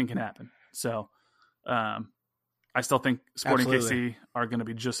 Anything can happen. So I still think Sporting KC are going to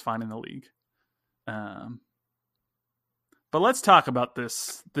be just fine in the league. But let's talk about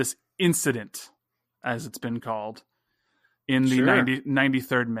this incident, as it's been called, in the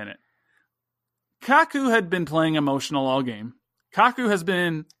 93rd minute. Kaku had been playing emotional all game. Kaku has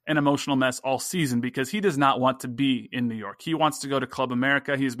been an emotional mess all season because he does not want to be in New York. He wants to go to Club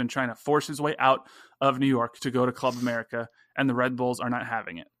America. He's been trying to force his way out of New York to go to Club America, and the Red Bulls are not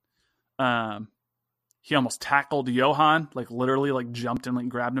having it. He almost tackled Johan, literally jumped and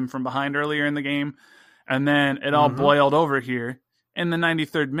grabbed him from behind earlier in the game. And then it all boiled over here in the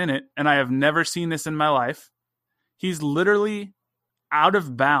 93rd minute, and I have never seen this in my life. He's literally out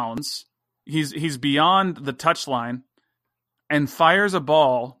of bounds. He's beyond the touchline and fires a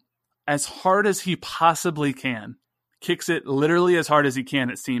ball as hard as he possibly can. Kicks it literally as hard as he can,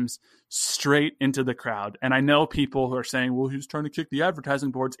 it seems, straight into the crowd. And I know people who are saying, well, he's trying to kick the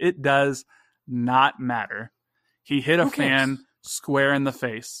advertising boards. It does not matter. He hit a fan square in the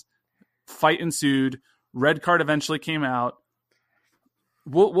face. Fight ensued. Red card eventually came out.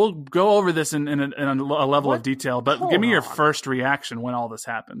 We'll go over this in a level of detail, but give me your first reaction when all this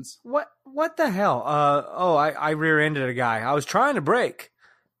happens. What the hell? I rear-ended a guy. I was trying to brake,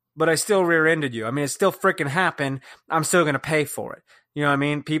 but I still rear-ended you. I mean, it still freaking happened. I'm still going to pay for it. You know what I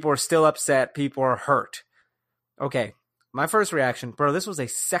mean? People are still upset. People are hurt. Okay, my first reaction, bro, this was a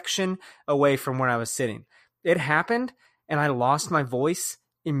section away from where I was sitting. It happened, and I lost my voice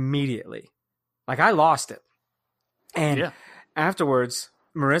immediately. I lost it. And afterwards,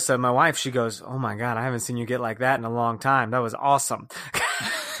 Marissa, my wife, she goes, oh my God, I haven't seen you get like that in a long time. That was awesome.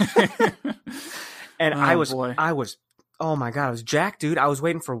 And I was, oh my God, I was jacked, dude. I was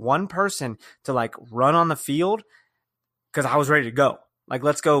waiting for one person to run on the field because I was ready to go.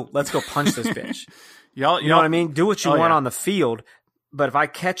 Let's go punch this bitch. You know what I mean? Do what you want on the field. But if I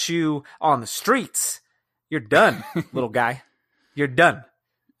catch you on the streets, you're done, little guy. You're done.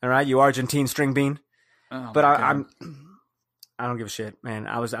 All right, you Argentine string bean. But I don't give a shit, man.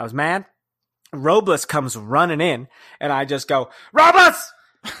 I was mad. Robles comes running in, and I just go, Robles!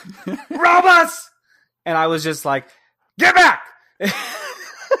 Robles! And I was just like, get back!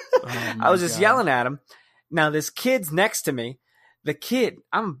 I was just yelling at him. Now, this kid's next to me. The kid,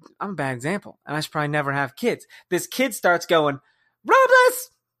 I'm a bad example, and I should probably never have kids. This kid starts going,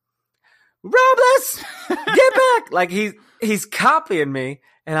 Robles! Robles! Get back! He's copying me.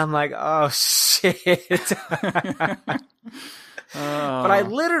 And I'm like, oh, shit. But I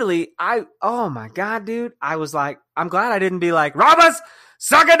literally, oh my God, dude. I was like, I'm glad I didn't be like, Robles,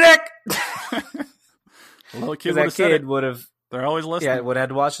 suck a dick. Well, that kid would have. They're always listening. Yeah, would have had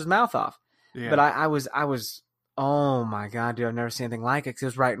to wash his mouth off. Yeah. But I was oh my God, dude, I've never seen anything like it. 'Cause it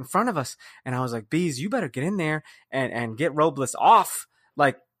was right in front of us. And I was like, Bees, you better get in there and get Robles off.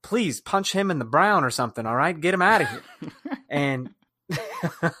 Like, please punch him in the brown or something. All right. Get him out of here. And,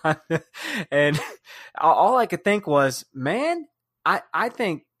 and all I could think was, man, I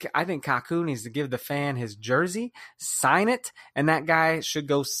think Kaku needs to give the fan his jersey, sign it, and that guy should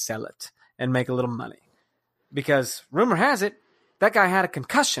go sell it and make a little money. Because rumor has it, that guy had a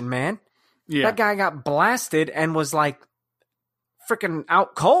concussion, man. Yeah. That guy got blasted and was like freaking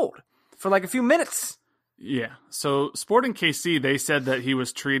out cold for like a few minutes. Yeah. So Sporting KC, they said that he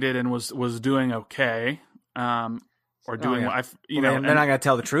was treated and was doing okay. Or doing what they're not going to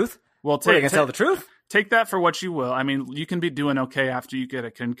tell the truth. Well, they're going to tell the truth. Take that for what you will. I mean, you can be doing okay after you get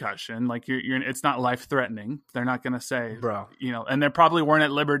a concussion. Like you're it's not life threatening. They're not going to say, bro, and they probably weren't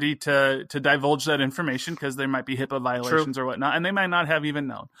at liberty to divulge that information because there might be HIPAA violations or whatnot, and they might not have even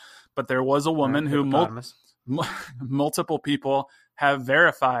known. But there was a woman who multiple people have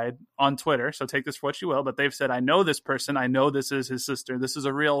verified on Twitter. So take this for what you will. But they've said, I know this person. I know this is his sister. This is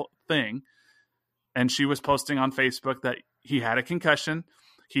a real thing. And she was posting on Facebook that he had a concussion.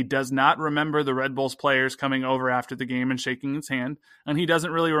 He does not remember the Red Bulls players coming over after the game and shaking his hand. And he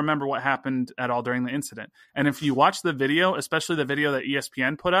doesn't really remember what happened at all during the incident. And if you watch the video, especially the video that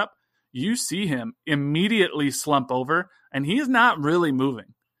ESPN put up, you see him immediately slump over and he's not really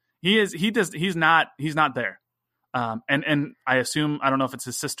moving. He's not there. And I assume, I don't know if it's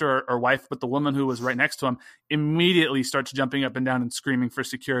his sister or wife, but the woman who was right next to him immediately starts jumping up and down and screaming for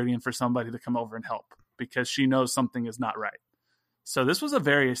security and for somebody to come over and help because she knows something is not right. So this was a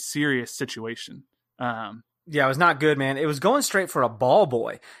very serious situation. Yeah, it was not good, man. It was going straight for a ball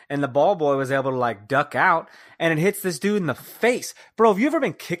boy, and the ball boy was able to like duck out, and it hits this dude in the face. Bro, have you ever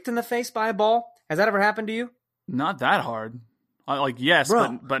been kicked in the face by a ball? Has that ever happened to you? Not that hard. Yes,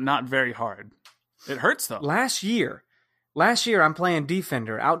 but not very hard. It hurts though. Last year I'm playing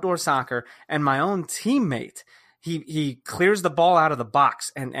defender, outdoor soccer, and my own teammate, he clears the ball out of the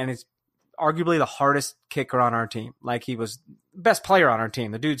box, and it's arguably the hardest kicker on our team. Like, he was best player on our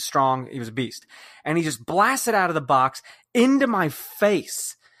team. The dude's strong. He was a beast. And he just blasts it out of the box into my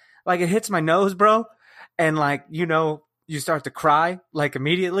face. Like, it hits my nose, bro. And like, you start to cry like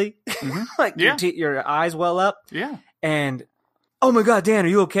immediately. Mm-hmm. Like your eyes well up. Yeah. And, oh my God, Dan, are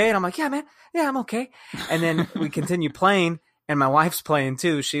you okay? And I'm like, yeah, man. Yeah, I'm okay. And then we continue playing, and my wife's playing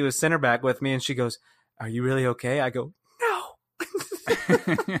too. She was center back with me, and she goes, are you really okay? I go, no.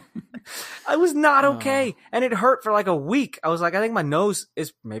 I was not okay. And it hurt for like a week. I was like, I think my nose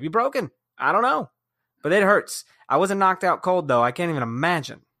is maybe broken. I don't know. But it hurts. I wasn't knocked out cold, though. I can't even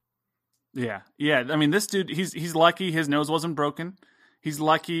imagine. Yeah. Yeah. I mean, this dude, he's lucky his nose wasn't broken. He's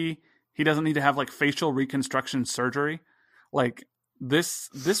lucky he doesn't need to have like facial reconstruction surgery. Like, this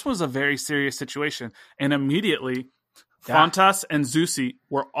was a very serious situation. And immediately, Fontas and Zusi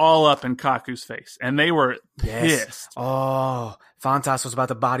were all up in Kaku's face, and they were pissed. Oh, Fontas was about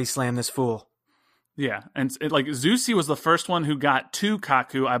to body slam this fool. Yeah, and Zusi was the first one who got to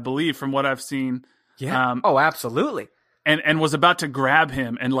Kaku, I believe, from what I've seen. Yeah. Absolutely. And was about to grab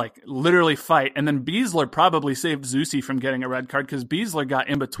him and like literally fight. And then Beasler probably saved Zusi from getting a red card because Beasler got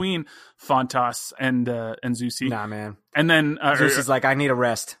in between Fontas and Zusi. Nah, man. And then Zusi's like, I need a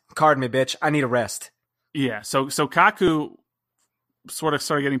rest. Card me, bitch. I need a rest. Yeah, so Kaku sort of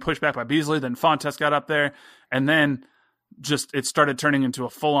started getting pushed back by Beasler, then Fontes got up there, and then just it started turning into a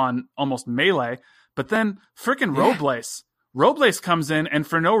full-on almost melee. But then freaking Robles comes in and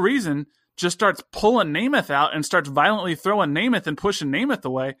for no reason just starts pulling Namath out and starts violently throwing Namath and pushing Namath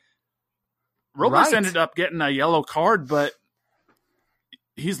away. Robles ended up getting a yellow card, but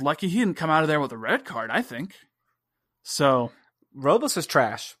he's lucky he didn't come out of there with a red card, I think. So Robles was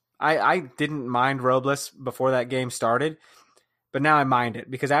trash. I didn't mind Robles before that game started, but now I mind it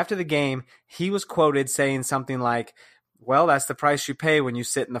because after the game, he was quoted saying something like, well, that's the price you pay when you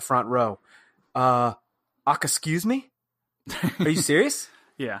sit in the front row. Excuse me? Are you serious?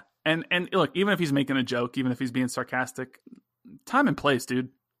 Yeah. And look, even if he's making a joke, even if he's being sarcastic, time and place, dude.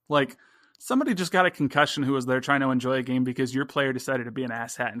 Like, somebody just got a concussion who was there trying to enjoy a game because your player decided to be an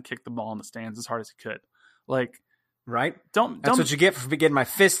asshat and kick the ball in the stands as hard as he could. Like, right? That's what you get for getting my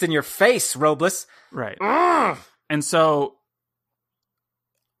fist in your face, Robles. Right. Ugh! And so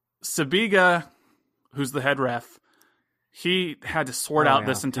Sabiga, who's the head ref, he had to sort out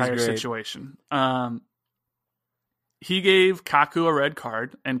this entire situation. He gave Kaku a red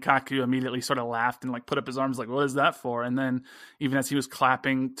card, and Kaku immediately sort of laughed and like put up his arms like, what is that for? And then even as he was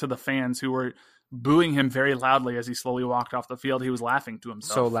clapping to the fans who were booing him very loudly as he slowly walked off the field, he was laughing to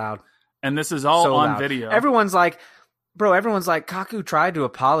himself. So loud. And this is all on video. Everyone's like, Bro, everyone's like, Kaku tried to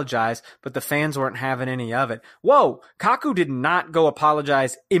apologize, but the fans weren't having any of it. Whoa, Kaku did not go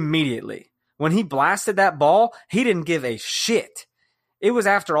apologize immediately. When he blasted that ball, he didn't give a shit. It was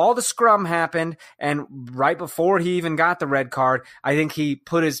after all the scrum happened, and right before he even got the red card, I think he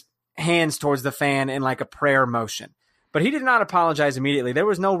put his hands towards the fan in like a prayer motion. But he did not apologize immediately. There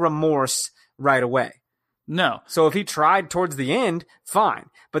was no remorse right away. No. So if he tried towards the end, fine.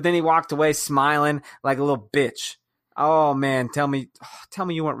 But then he walked away smiling like a little bitch. Oh, man, tell me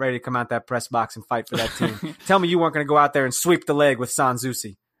you weren't ready to come out that press box and fight for that team. Tell me you weren't going to go out there and sweep the leg with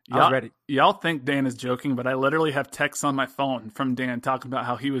Sanzusi. I was ready. Y'all think Dan is joking, but I literally have texts on my phone from Dan talking about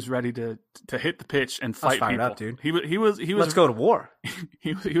how he was ready to hit the pitch and fight people. Fired up, dude. He was. Let's go to war.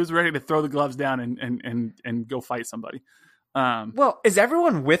 He was ready to throw the gloves down and go fight somebody. Well, is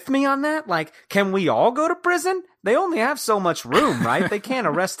everyone with me on that? Like, can we all go to prison? They only have so much room, right? They can't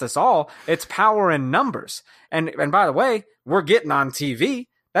arrest us all. It's power in numbers. And by the way, we're getting on TV.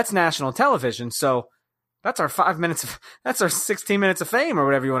 That's national television. So that's our 16 minutes of fame or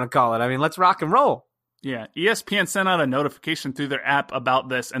whatever you want to call it. I mean, let's rock and roll. Yeah. ESPN sent out a notification through their app about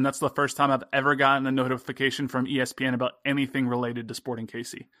this. And that's the first time I've ever gotten a notification from ESPN about anything related to Sporting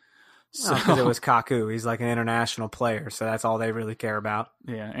KC. So because it was Kaku. He's like an international player, so that's all they really care about.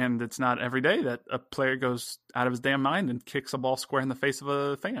 Yeah, and it's not every day that a player goes out of his damn mind and kicks a ball square in the face of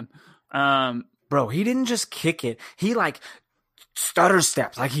a fan. Bro, he didn't just kick it. He like stutter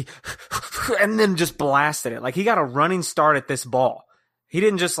steps, like and then just blasted it. Like he got a running start at this ball. He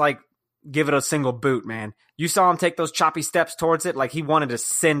didn't just like give it a single boot, man. You saw him take those choppy steps towards it, like he wanted to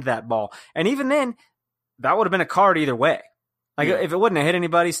send that ball. And even then, that would have been a card either way. Like, if it wouldn't have hit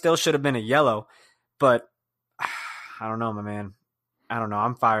anybody, still should have been a yellow. But, I don't know, my man. I don't know.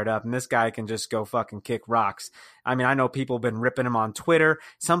 I'm fired up. And this guy can just go fucking kick rocks. I mean, I know people have been ripping him on Twitter.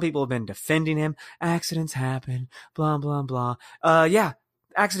 Some people have been defending him. Accidents happen. Blah, blah, blah. Yeah,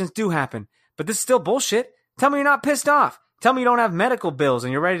 accidents do happen. But this is still bullshit. Tell me you're not pissed off. Tell me you don't have medical bills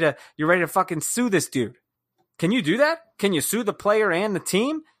and you're ready to fucking sue this dude. Can you do that? Can you sue the player and the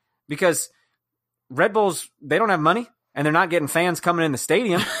team? Because Red Bulls, they don't have money. And they're not getting fans coming in the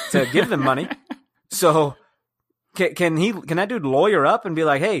stadium to give them money. So can that dude lawyer up and be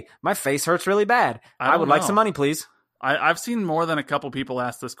like, hey, my face hurts really bad. I would like some money, please. I've seen more than a couple people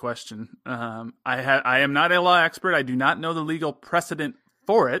ask this question. I am not a law expert. I do not know the legal precedent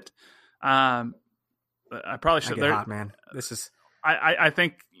for it. I probably should. I get hot, man. This is. I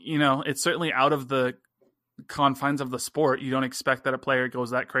think it's certainly out of the confines of the sport. You don't expect that a player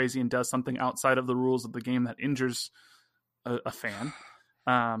goes that crazy and does something outside of the rules of the game that injures a fan.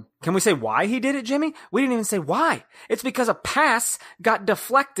 Can we say why he did it, Jimmy? We didn't even say why. It's because a pass got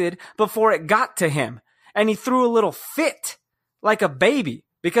deflected before it got to him. And he threw a little fit like a baby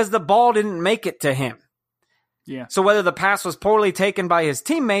because the ball didn't make it to him. Yeah. So whether the pass was poorly taken by his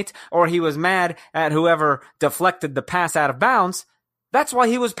teammates or he was mad at whoever deflected the pass out of bounds, that's why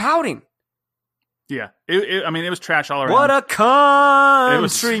he was pouting. Yeah. It was trash all around. What a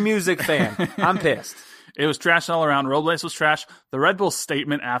country music fan. I'm pissed. It was trash all around. Robles was trash. The Red Bull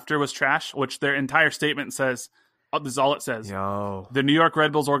statement after was trash, which their entire statement says, this is all it says. Yo. The New York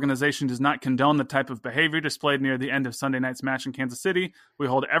Red Bulls organization does not condone the type of behavior displayed near the end of Sunday night's match in Kansas City. We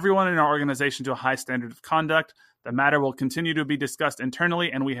hold everyone in our organization to a high standard of conduct. The matter will continue to be discussed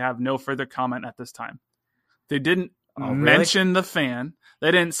internally, and we have no further comment at this time. They didn't mention the fan.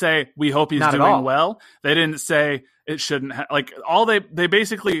 They didn't say, we hope he's doing well. They didn't say it shouldn't they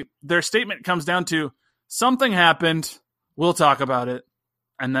basically, their statement comes down to, something happened. We'll talk about it.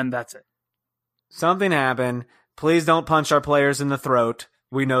 And then that's it. Something happened. Please don't punch our players in the throat.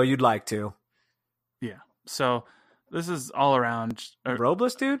 We know you'd like to. Yeah. So this is all around.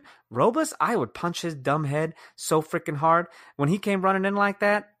 Robles, dude. Robles, I would punch his dumb head so freaking hard. When he came running in like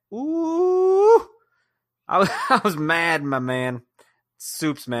that, ooh. I was mad, my man.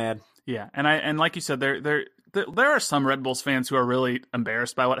 Soup's mad. Yeah. And like you said, there are some Red Bulls fans who are really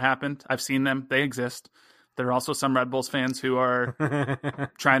embarrassed by what happened. I've seen them. They exist. There are also some Red Bulls fans who are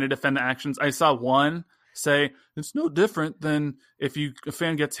trying to defend the actions. I saw one say, it's no different than if a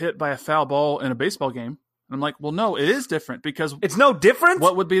fan gets hit by a foul ball in a baseball game. And I'm like, well, no, it is different because it's no different.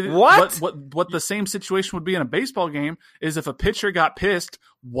 What would be what the same situation would be in a baseball game is if a pitcher got pissed,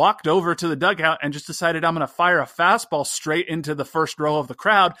 walked over to the dugout and just decided I'm going to fire a fastball straight into the first row of the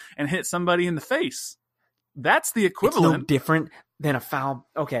crowd and hit somebody in the face. That's the equivalent. It's no different than a foul.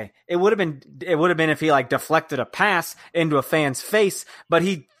 Okay, it would have been if he like deflected a pass into a fan's face, but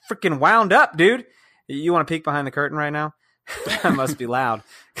he freaking wound up, dude. You want to peek behind the curtain right now? That must be loud.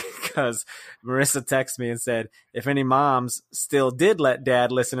 because Marissa texted me and said, if any moms still did let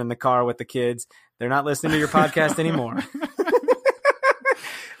dad listen in the car with the kids, they're not listening to your podcast anymore.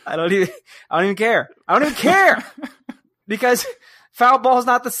 I don't even care. I don't even care because foul ball is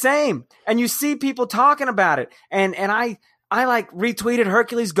not the same. And you see people talking about it. And I like retweeted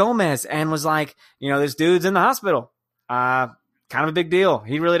Hercules Gomez and was like, this dude's in the hospital. Kind of a big deal.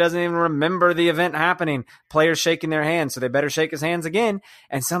 He really doesn't even remember the event happening. Players shaking their hands, so they better shake his hands again.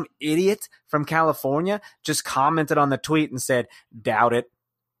 And some idiot from California just commented on the tweet and said, doubt it.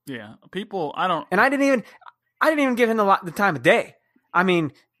 Yeah. People, I don't. And I didn't even give him the time of day. I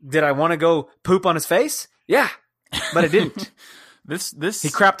mean, did I want to go poop on his face? Yeah, but I didn't. This he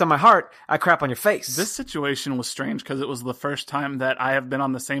crapped on my heart. I crap on your face. This situation was strange because it was the first time that I have been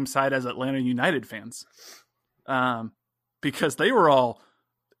on the same side as Atlanta United fans. Because they were all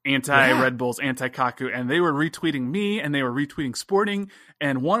anti-Red Bulls, anti-Kaku, and they were retweeting me, and they were retweeting Sporting,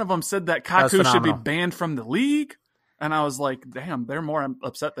 and one of them said that Kaku should be banned from the league, and I was like, damn, they're more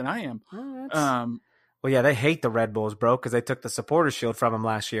upset than I am. Well, yeah, they hate the Red Bulls, bro, because they took the Supporters Shield from them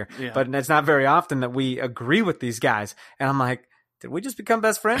last year. Yeah. But it's not very often that we agree with these guys, and I'm like, did we just become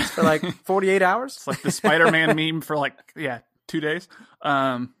best friends for like 48 hours? It's like the Spider-Man meme for 2 days.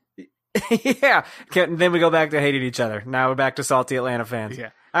 Yeah. Then we go back to hating each other. Now we're back to salty Atlanta fans.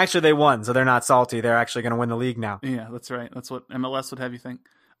 Yeah. Actually, they won, so they're not salty. They're actually going to win the league now. Yeah, that's right. That's what MLS would have you think.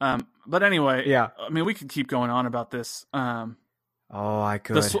 But anyway, yeah. I mean, we could keep going on about this. I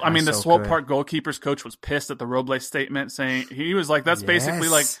could. The Swope Park goalkeepers coach was pissed at the Robles statement, saying he was like, "That's basically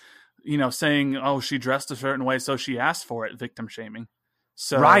like, saying, oh, she dressed a certain way, so she asked for it, victim shaming."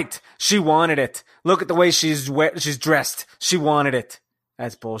 So right, she wanted it. Look at the way she's dressed. She wanted it.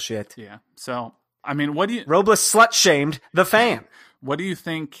 That's bullshit. Yeah. So, I mean, what do you... Robles slut-shamed the fan. What do you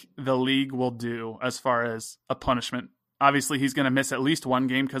think the league will do as far as a punishment? Obviously, he's going to miss at least one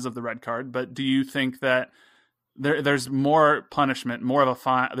game because of the red card, but do you think that there's more punishment, more of a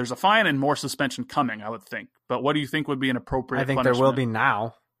fine? There's a fine and more suspension coming, I would think. But what do you think would be an appropriate punishment? I think there will be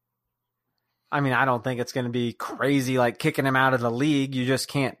now. I mean, I don't think it's going to be crazy like kicking him out of the league. You just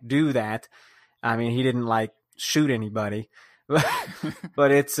can't do that. I mean, he didn't shoot anybody.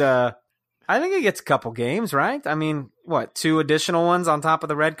 But it's I think he gets a couple games, right? I mean, what, 2 additional ones on top of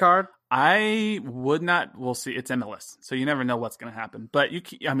the red card? I would not. We'll see. It's MLS, so you never know what's going to happen. But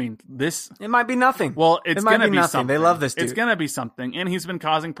it might be nothing. Well, it's going to be nothing. Something. They love this dude. It's going to be something, and he's been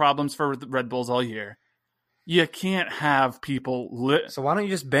causing problems for the Red Bulls all year. You can't have people. So why don't you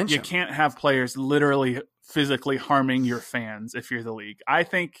just bench him? You can't have players literally physically harming your fans if you're the league. I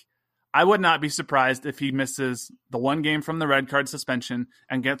think I would not be surprised if he misses the 1 game from the red card suspension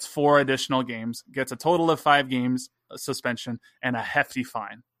and gets 4 additional games, gets a total of 5 games suspension and a hefty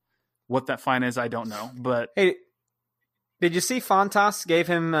fine. What that fine is, I don't know. But hey, did you see Fontas gave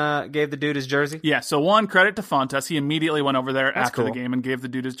the dude his jersey? Yeah. So one, credit to Fontas. He immediately went over there after the cool. game and gave the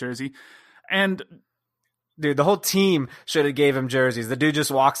dude his jersey. And dude, the whole team should have gave him jerseys. The dude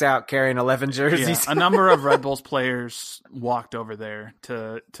just walks out carrying 11 jerseys. Yeah, a number of Red Bulls players walked over there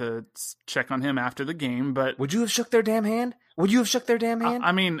to check on him after the game. But would you have shook their damn hand?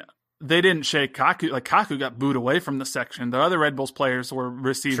 I mean, they didn't shake Kaku. Like, Kaku got booed away from the section. The other Red Bulls players were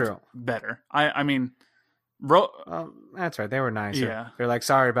received better. I mean, that's right. They were nicer. Yeah. They're like,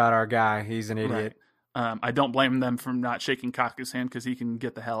 sorry about our guy. He's an idiot. Right. I don't blame them for not shaking Kaku's hand because he can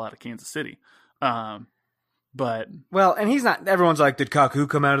get the hell out of Kansas City. But and he's not. Everyone's like, did Kaku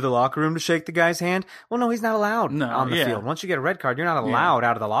come out of the locker room to shake the guy's hand? Well, no, he's not allowed on the field. Once you get a red card, you're not allowed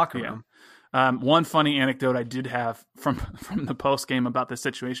out of the locker room. One funny anecdote I did have from the post game about this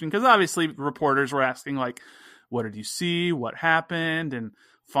situation, because obviously reporters were asking, like, what did you see? What happened? And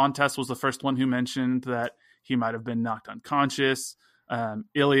Fontes was the first one who mentioned that he might have been knocked unconscious.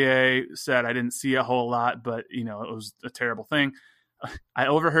 Ilie said, I didn't see a whole lot, but, it was a terrible thing. I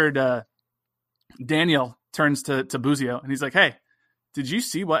overheard Daniel turns to Buzio, and he's like, hey, did you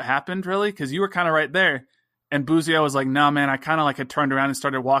see what happened, really? Because you were kind of right there. And Buzio was like, no, man, I kind of had turned around and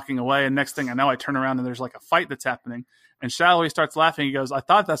started walking away. And next thing I know, I turn around and there's a fight that's happening. And Shallowy starts laughing. He goes, I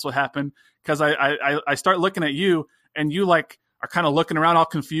thought that's what happened because I start looking at you and you are kind of looking around all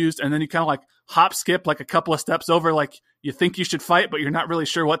confused. And then you kind of hop skip a couple of steps over. You think you should fight, but you're not really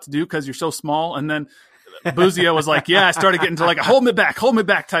sure what to do because you're so small. And then Buzio was like, yeah, I started getting to a hold me back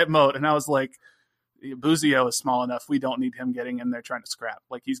type mode. And I was like, Buzio is small enough. We don't need him getting in there trying to scrap.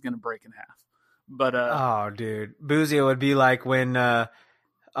 He's going to break in half. But dude, Buzio would be like when I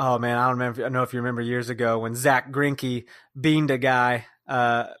don't know if you remember years ago when Zach Greinke beamed a guy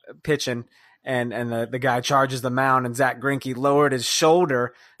pitching and the guy charges the mound and Zach Greinke lowered his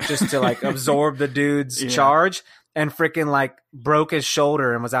shoulder just to absorb the dude's charge. and freaking like broke his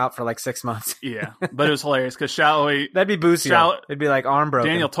shoulder and was out for like 6 months. Yeah, but it was hilarious because Shallowy. That'd be Busio. It'd be like arm broken.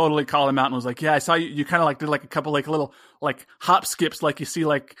 Daniel totally called him out and was like, "Yeah, I saw you. You kind of like did like a couple like little like hop skips like you see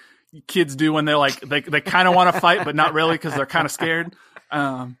like kids do when they're like they kind of want to fight but not really because they're kind of scared."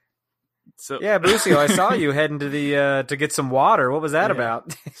 So yeah, Busio, I saw you heading to the to get some water. What was that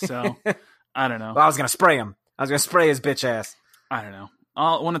about? So I don't know. Well, I was gonna spray him. I was gonna spray his bitch ass. I don't know.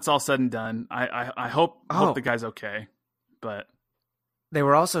 When it's all said and done, I hope the guy's okay. But they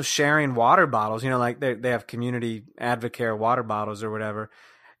were also sharing water bottles. You know, like they have community Advocare water bottles or whatever.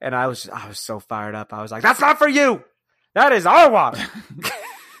 And I was so fired up. I was like, "That's not for you. That is our water."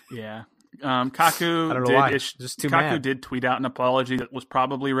 Yeah. Kaku did tweet out an apology that was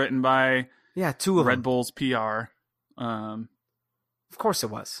probably written by two of Red them. Bull's PR. Of course it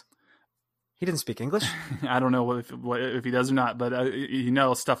was. He didn't speak English. I don't know if he does or not, but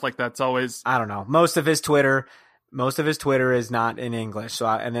stuff like that's always. I don't know. Most of his Twitter is not in English. So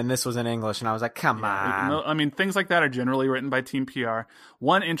and then this was in English, and I was like, "Come on!" I mean, things like that are generally written by Team PR.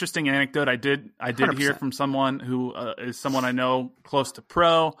 One interesting anecdote I did 100%. Hear from someone who is someone I know close to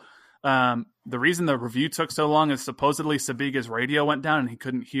Pro. The reason the review took so long is supposedly Sabiga's radio went down and he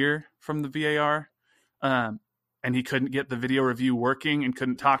couldn't hear from the VAR, and he couldn't get the video review working and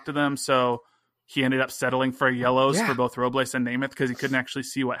couldn't talk to them. So he ended up settling for yellows for both Robles and Namath because he couldn't actually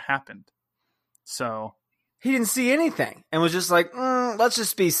see what happened. So he didn't see anything and was just like, let's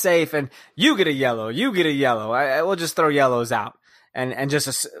just be safe. And you get a yellow. We'll just throw yellows out. And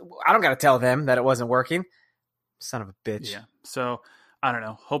just, I don't got to tell them that it wasn't working. Son of a bitch. Yeah. So I don't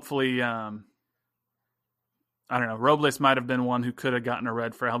know. Hopefully, I don't know. Robles might have been one who could have gotten a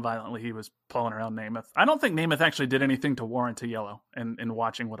red for how violently he was pulling around Namath. I don't think Namath actually did anything to warrant a yellow in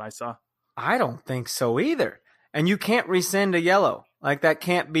watching what I saw. I don't think so either. And you can't rescind a yellow. Like, that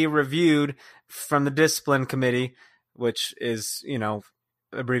can't be reviewed from the discipline committee, which is,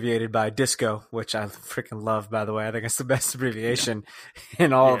 abbreviated by DISCO, which I freaking love, by the way. I think it's the best abbreviation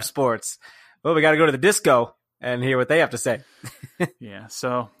in all of sports. Well, we got to go to the DISCO and hear what they have to say. Yeah,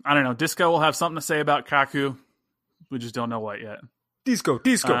 so, I don't know. DISCO will have something to say about Kaku. We just don't know what yet. Disco.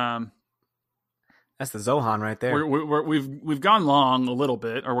 That's the Zohan right there. We've gone long a little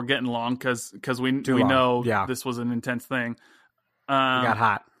bit, or we're getting long because we know this was an intense thing. We got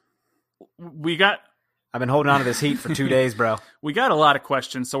hot. I've been holding on to this heat for 2 days, bro. We got a lot of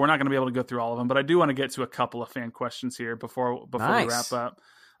questions, so we're not going to be able to go through all of them. But I do want to get to a couple of fan questions here before we wrap up.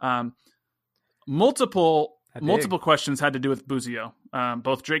 Multiple questions had to do with Busio.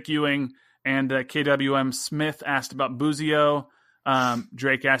 Both Drake Ewing and KWM Smith asked about Busio.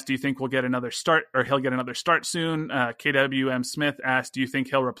 Drake asked, "Do you think we'll get another start, or he'll get another start soon?" KWM Smith asked, "Do you think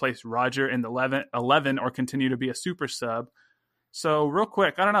he'll replace Roger in the 11 or continue to be a super sub?" So real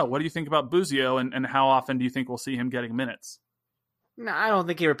quick, I don't know. What do you think about Busio, and how often do you think we'll see him getting minutes? No, I don't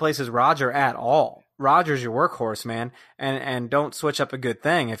think he replaces Roger at all. Roger's your workhorse, man, and don't switch up a good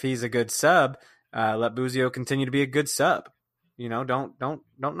thing. If he's a good sub, let Busio continue to be a good sub. Don't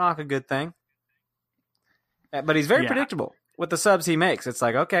knock a good thing. But he's very predictable with the subs he makes. It's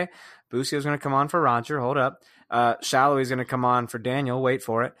like, okay, Busio's going to come on for Roger. Hold up. Shallowy's going to come on for Daniel. Wait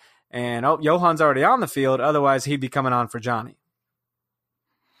for it. And Johan's already on the field. Otherwise, he'd be coming on for Johnny.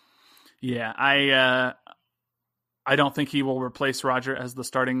 Yeah, I don't think he will replace Roger as the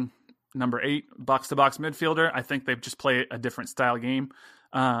starting number 8 box-to-box midfielder. I think they just play a different style game.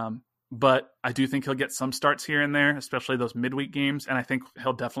 But I do think he'll get some starts here and there, especially those midweek games. And I think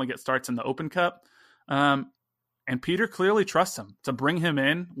he'll definitely get starts in the Open Cup. And Peter clearly trusts him to bring him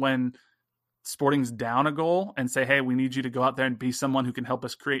in when Sporting's down a goal and say, "Hey, we need you to go out there and be someone who can help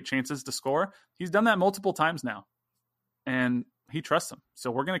us create chances to score." He's done that multiple times now. And he trusts him.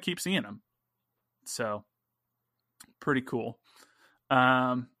 So we're going to keep seeing him. So pretty cool.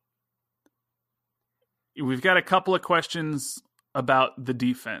 We've got a couple of questions about the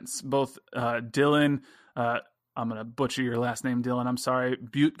defense. Both Dylan, I'm going to butcher your last name, Dylan. I'm sorry.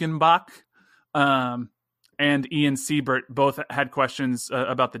 Butgenbach, and Ian Siebert both had questions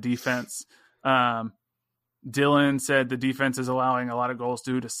about the defense. Dylan said the defense is allowing a lot of goals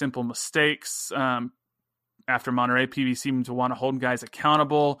due to simple mistakes. After Monterrey, PV seemed to want to hold guys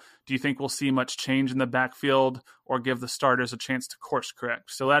accountable. Do you think we'll see much change in the backfield or give the starters a chance to course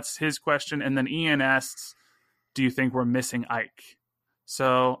correct? So that's his question. And then Ian asks, do you think we're missing Ike?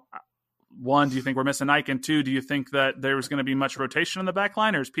 So, 1, do you think we're missing Ike? And 2, do you think that there's going to be much rotation in the back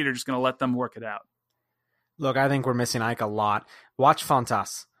line, or is Peter just going to let them work it out? Look, I think we're missing Ike a lot. Watch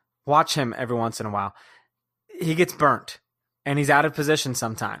Fontas. Watch him every once in a while. He gets burnt, and he's out of position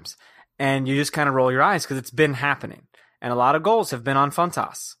sometimes. And you just kind of roll your eyes because it's been happening. And a lot of goals have been on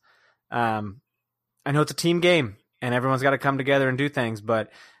Fontas. I know it's a team game, and everyone's got to come together and do things. But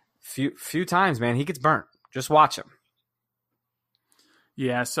few times, man, he gets burnt. Just watch him.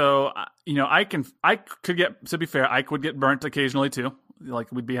 Yeah, so I could get, to be fair, Ike would get burnt occasionally too.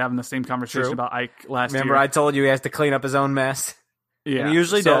 Like we'd be having the same conversation True. about Ike last Remember, year. I told you he has to clean up his own mess. Yeah, and he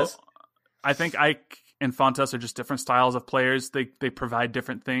usually does. I think Ike and Fontas are just different styles of players. They provide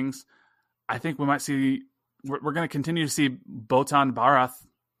different things. I think we might see. We're going to continue to see Botan Barath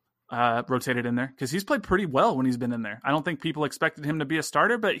rotated in there because he's played pretty well when he's been in there. I don't think people expected him to be a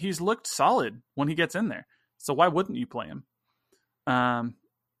starter, but he's looked solid when he gets in there. So why wouldn't you play him? I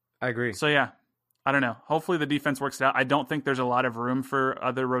agree. So yeah, I don't know. Hopefully the defense works out. I don't think there's a lot of room for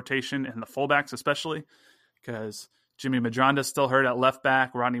other rotation in the fullbacks, especially because Jimmy Madronda's still hurt at left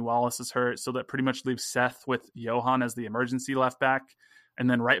back. Rodney Wallace is hurt. So that pretty much leaves Seth with Johan as the emergency left back. And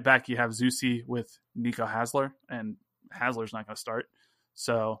then right back, you have Zusi with Nico Hasler, and Hasler's not going to start.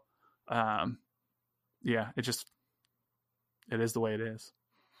 So, yeah, it is the way it is.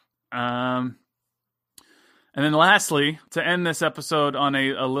 And then lastly, to end this episode on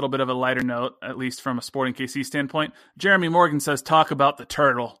a little bit of a lighter note, at least from a Sporting KC standpoint, Jeremy Morgan says, talk about the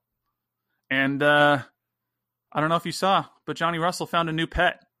turtle. And I don't know if you saw, but Johnny Russell found a new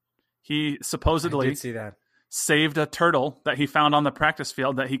pet. He supposedly I did see that. Saved a turtle that he found on the practice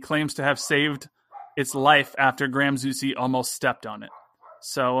field that he claims to have saved its life after Graham Zusi almost stepped on it.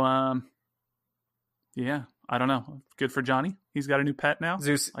 So, yeah, I don't know. Good for Johnny. He's got a new pet now,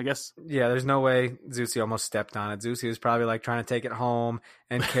 Zeus, I guess. Yeah, there's no way Zusi almost stepped on it. Zusi was probably like trying to take it home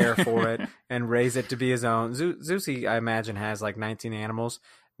and care for it and raise it to be his own. Zusi, I imagine, has like 19 animals.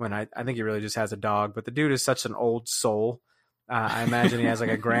 When I think he really just has a dog. But the dude is such an old soul. I imagine he has like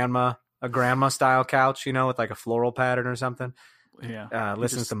a grandma style couch, with like a floral pattern or something. Yeah.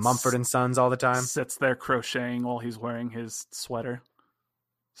 Listens to Mumford and Sons all the time. Sits there crocheting while he's wearing his sweater.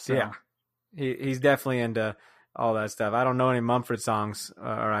 So. Yeah. He's definitely into all that stuff. I don't know any Mumford songs,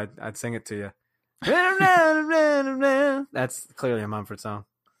 or I'd sing it to you. That's clearly a Mumford song.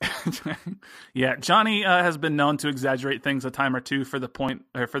 Yeah, Johnny has been known to exaggerate things a time or two for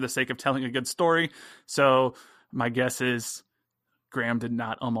the sake of telling a good story. So my guess is Graham did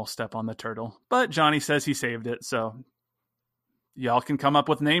not almost step on the turtle, but Johnny says he saved it. So y'all can come up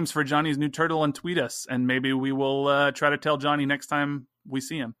with names for Johnny's new turtle and tweet us, and maybe we will try to tell Johnny next time we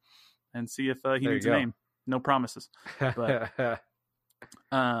see him and see if he needs a name. No promises, but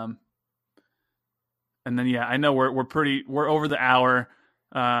and then yeah, I know we're over the hour.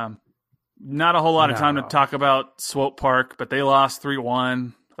 Not a whole lot of time to talk about Swope Park, but they lost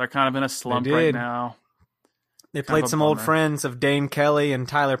 3-1. They're kind of in a slump right now. They played some old friends of Dane Kelly and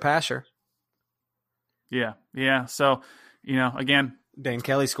Tyler Pasher. Yeah. So, again, Dane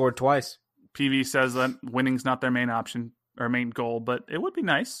Kelly scored twice. PV says that winning's not their main option or main goal, but it would be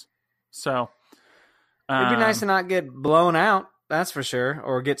nice. So it'd be nice to not get blown out, that's for sure,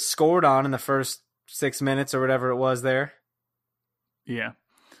 or get scored on in the first 6 minutes or whatever it was there. Yeah,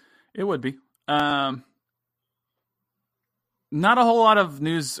 it would be. Not a whole lot of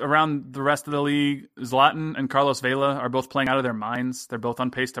news around the rest of the league. Zlatan and Carlos Vela are both playing out of their minds. They're both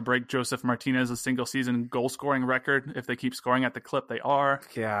on pace to break Joseph Martinez's single-season goal-scoring record if they keep scoring at the clip they are.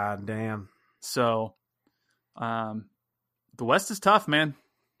 God damn. So, the West is tough, man.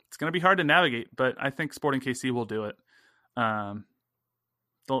 It's going to be hard to navigate, but I think Sporting KC will do it.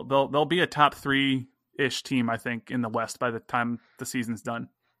 They'll be a top 3-ish team, I think, in the West by the time the season's done.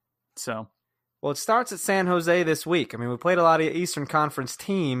 So, well, it starts at San Jose this week. I mean, we played a lot of Eastern Conference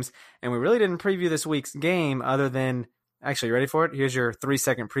teams, and we really didn't preview this week's game other than, actually, you ready for it? Here's your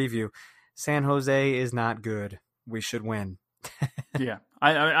 3-second preview. San Jose is not good. We should win. Yeah,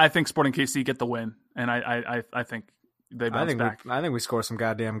 I think Sporting KC get the win, and I think they bounce back. I think we score some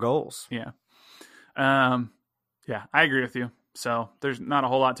goddamn goals. Yeah. Yeah, I agree with you. So there's not a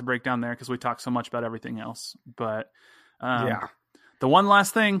whole lot to break down there because we talk so much about everything else. But yeah, the one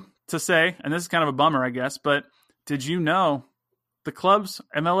last thing to say, and this is kind of a bummer, I guess, but did you know the club's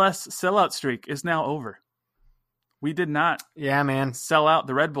MLS sellout streak is now over? We did not sell out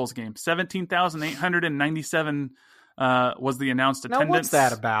the Red Bulls game. 17,897 was the announced attendance. Now, what's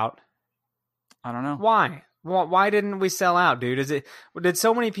that about? I don't know. Why? Why didn't we sell out, dude? Did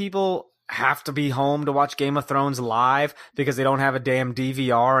so many people have to be home to watch Game of Thrones live because they don't have a damn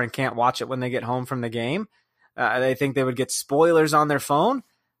DVR and can't watch it when they get home from the game? They think they would get spoilers on their phone?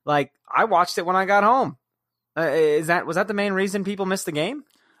 Like, I watched it when I got home. Was that the main reason people missed the game?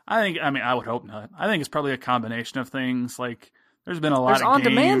 I would hope not. I think it's probably a combination of things. Like, there's been a lot of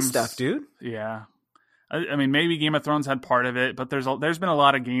on-demand stuff, dude. Yeah. I mean, maybe Game of Thrones had part of it, but there's been a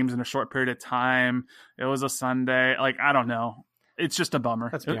lot of games in a short period of time. It was a Sunday. Like, I don't know. It's just a bummer.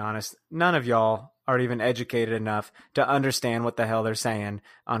 Let's be honest. None of y'all are even educated enough to understand what the hell they're saying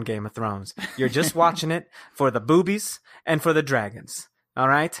on Game of Thrones. You're just watching it for the boobies and for the dragons. All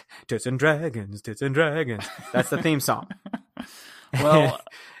right? Tits and dragons, tits and dragons. That's the theme song. Well,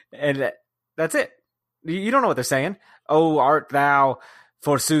 and that's it. You don't know what they're saying. Oh, art thou,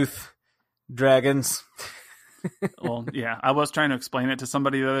 forsooth, dragons. well, yeah, I was trying to explain it to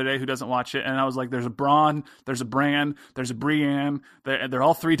somebody the other day who doesn't watch it, and I was like, there's a Bronn, there's a Bran, there's a Brienne. They're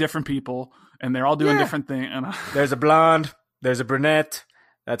all three different people, and they're all doing different things. There's a blonde, there's a brunette.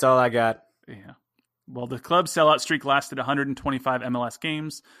 That's all I got. Yeah. Well, the club sellout streak lasted 125 MLS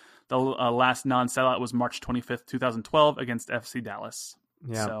games. The last non-sellout was March 25th, 2012 against FC Dallas.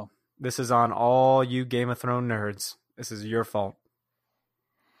 Yeah. So this is on all you Game of Thrones nerds. This is your fault.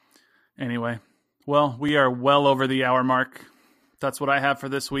 Anyway, well, we are well over the hour mark. That's what I have for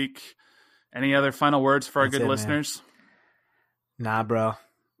this week. Any other final words for our good listeners? Man. Nah, bro.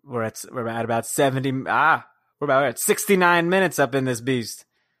 We're at about 70. We're about at 69 minutes up in this beast.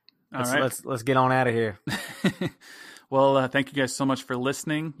 Let's get on out of here. Well, thank you guys so much for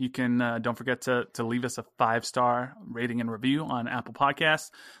listening. You can don't forget to leave us a 5-star rating and review on Apple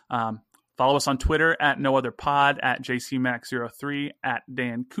Podcasts. Follow us on Twitter at NoOtherPod, at JCMax03, at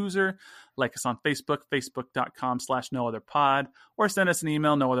Dan Kuzer. Like us on Facebook, facebook.com/NoOtherPod, or send us an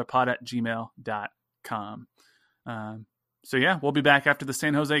email, nootherpod@gmail.com. So yeah, we'll be back after the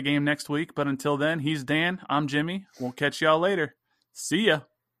San Jose game next week. But until then, he's Dan. I'm Jimmy. We'll catch y'all later. See ya.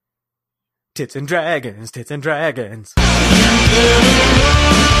 Tits and dragons, tits and dragons. He's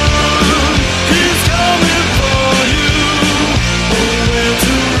coming for you. Nowhere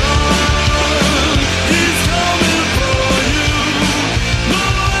to run. He's coming for you.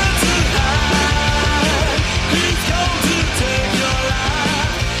 Nowhere to hide. He's come to take your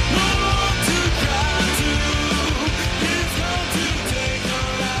life. No one to cry to. He's come to take your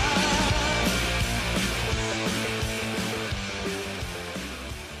life.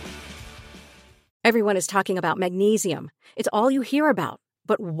 Everyone is talking about magnesium. It's all you hear about.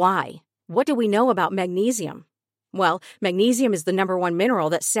 But why? What do we know about magnesium? Well, magnesium is the number one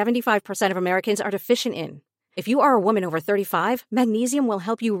mineral that 75% of Americans are deficient in. If you are a woman over 35, magnesium will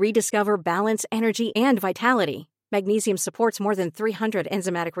help you rediscover balance, energy, and vitality. Magnesium supports more than 300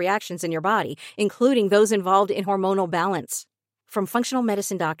 enzymatic reactions in your body, including those involved in hormonal balance. From functional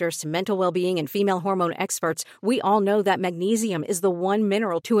medicine doctors to mental well-being and female hormone experts, we all know that magnesium is the one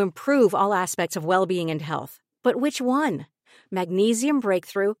mineral to improve all aspects of well-being and health. But which one? Magnesium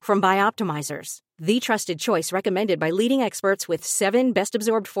Breakthrough from Bioptimizers, the trusted choice recommended by leading experts with 7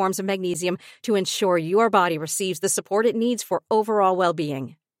 best-absorbed forms of magnesium to ensure your body receives the support it needs for overall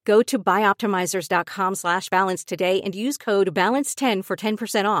well-being. Go to bioptimizers.com/balance today and use code BALANCE10 for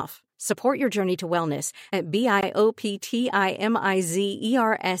 10% off. Support your journey to wellness at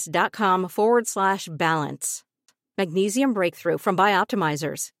bioptimizers.com/balance. Magnesium Breakthrough from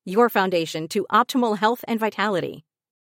Bioptimizers, your foundation to optimal health and vitality.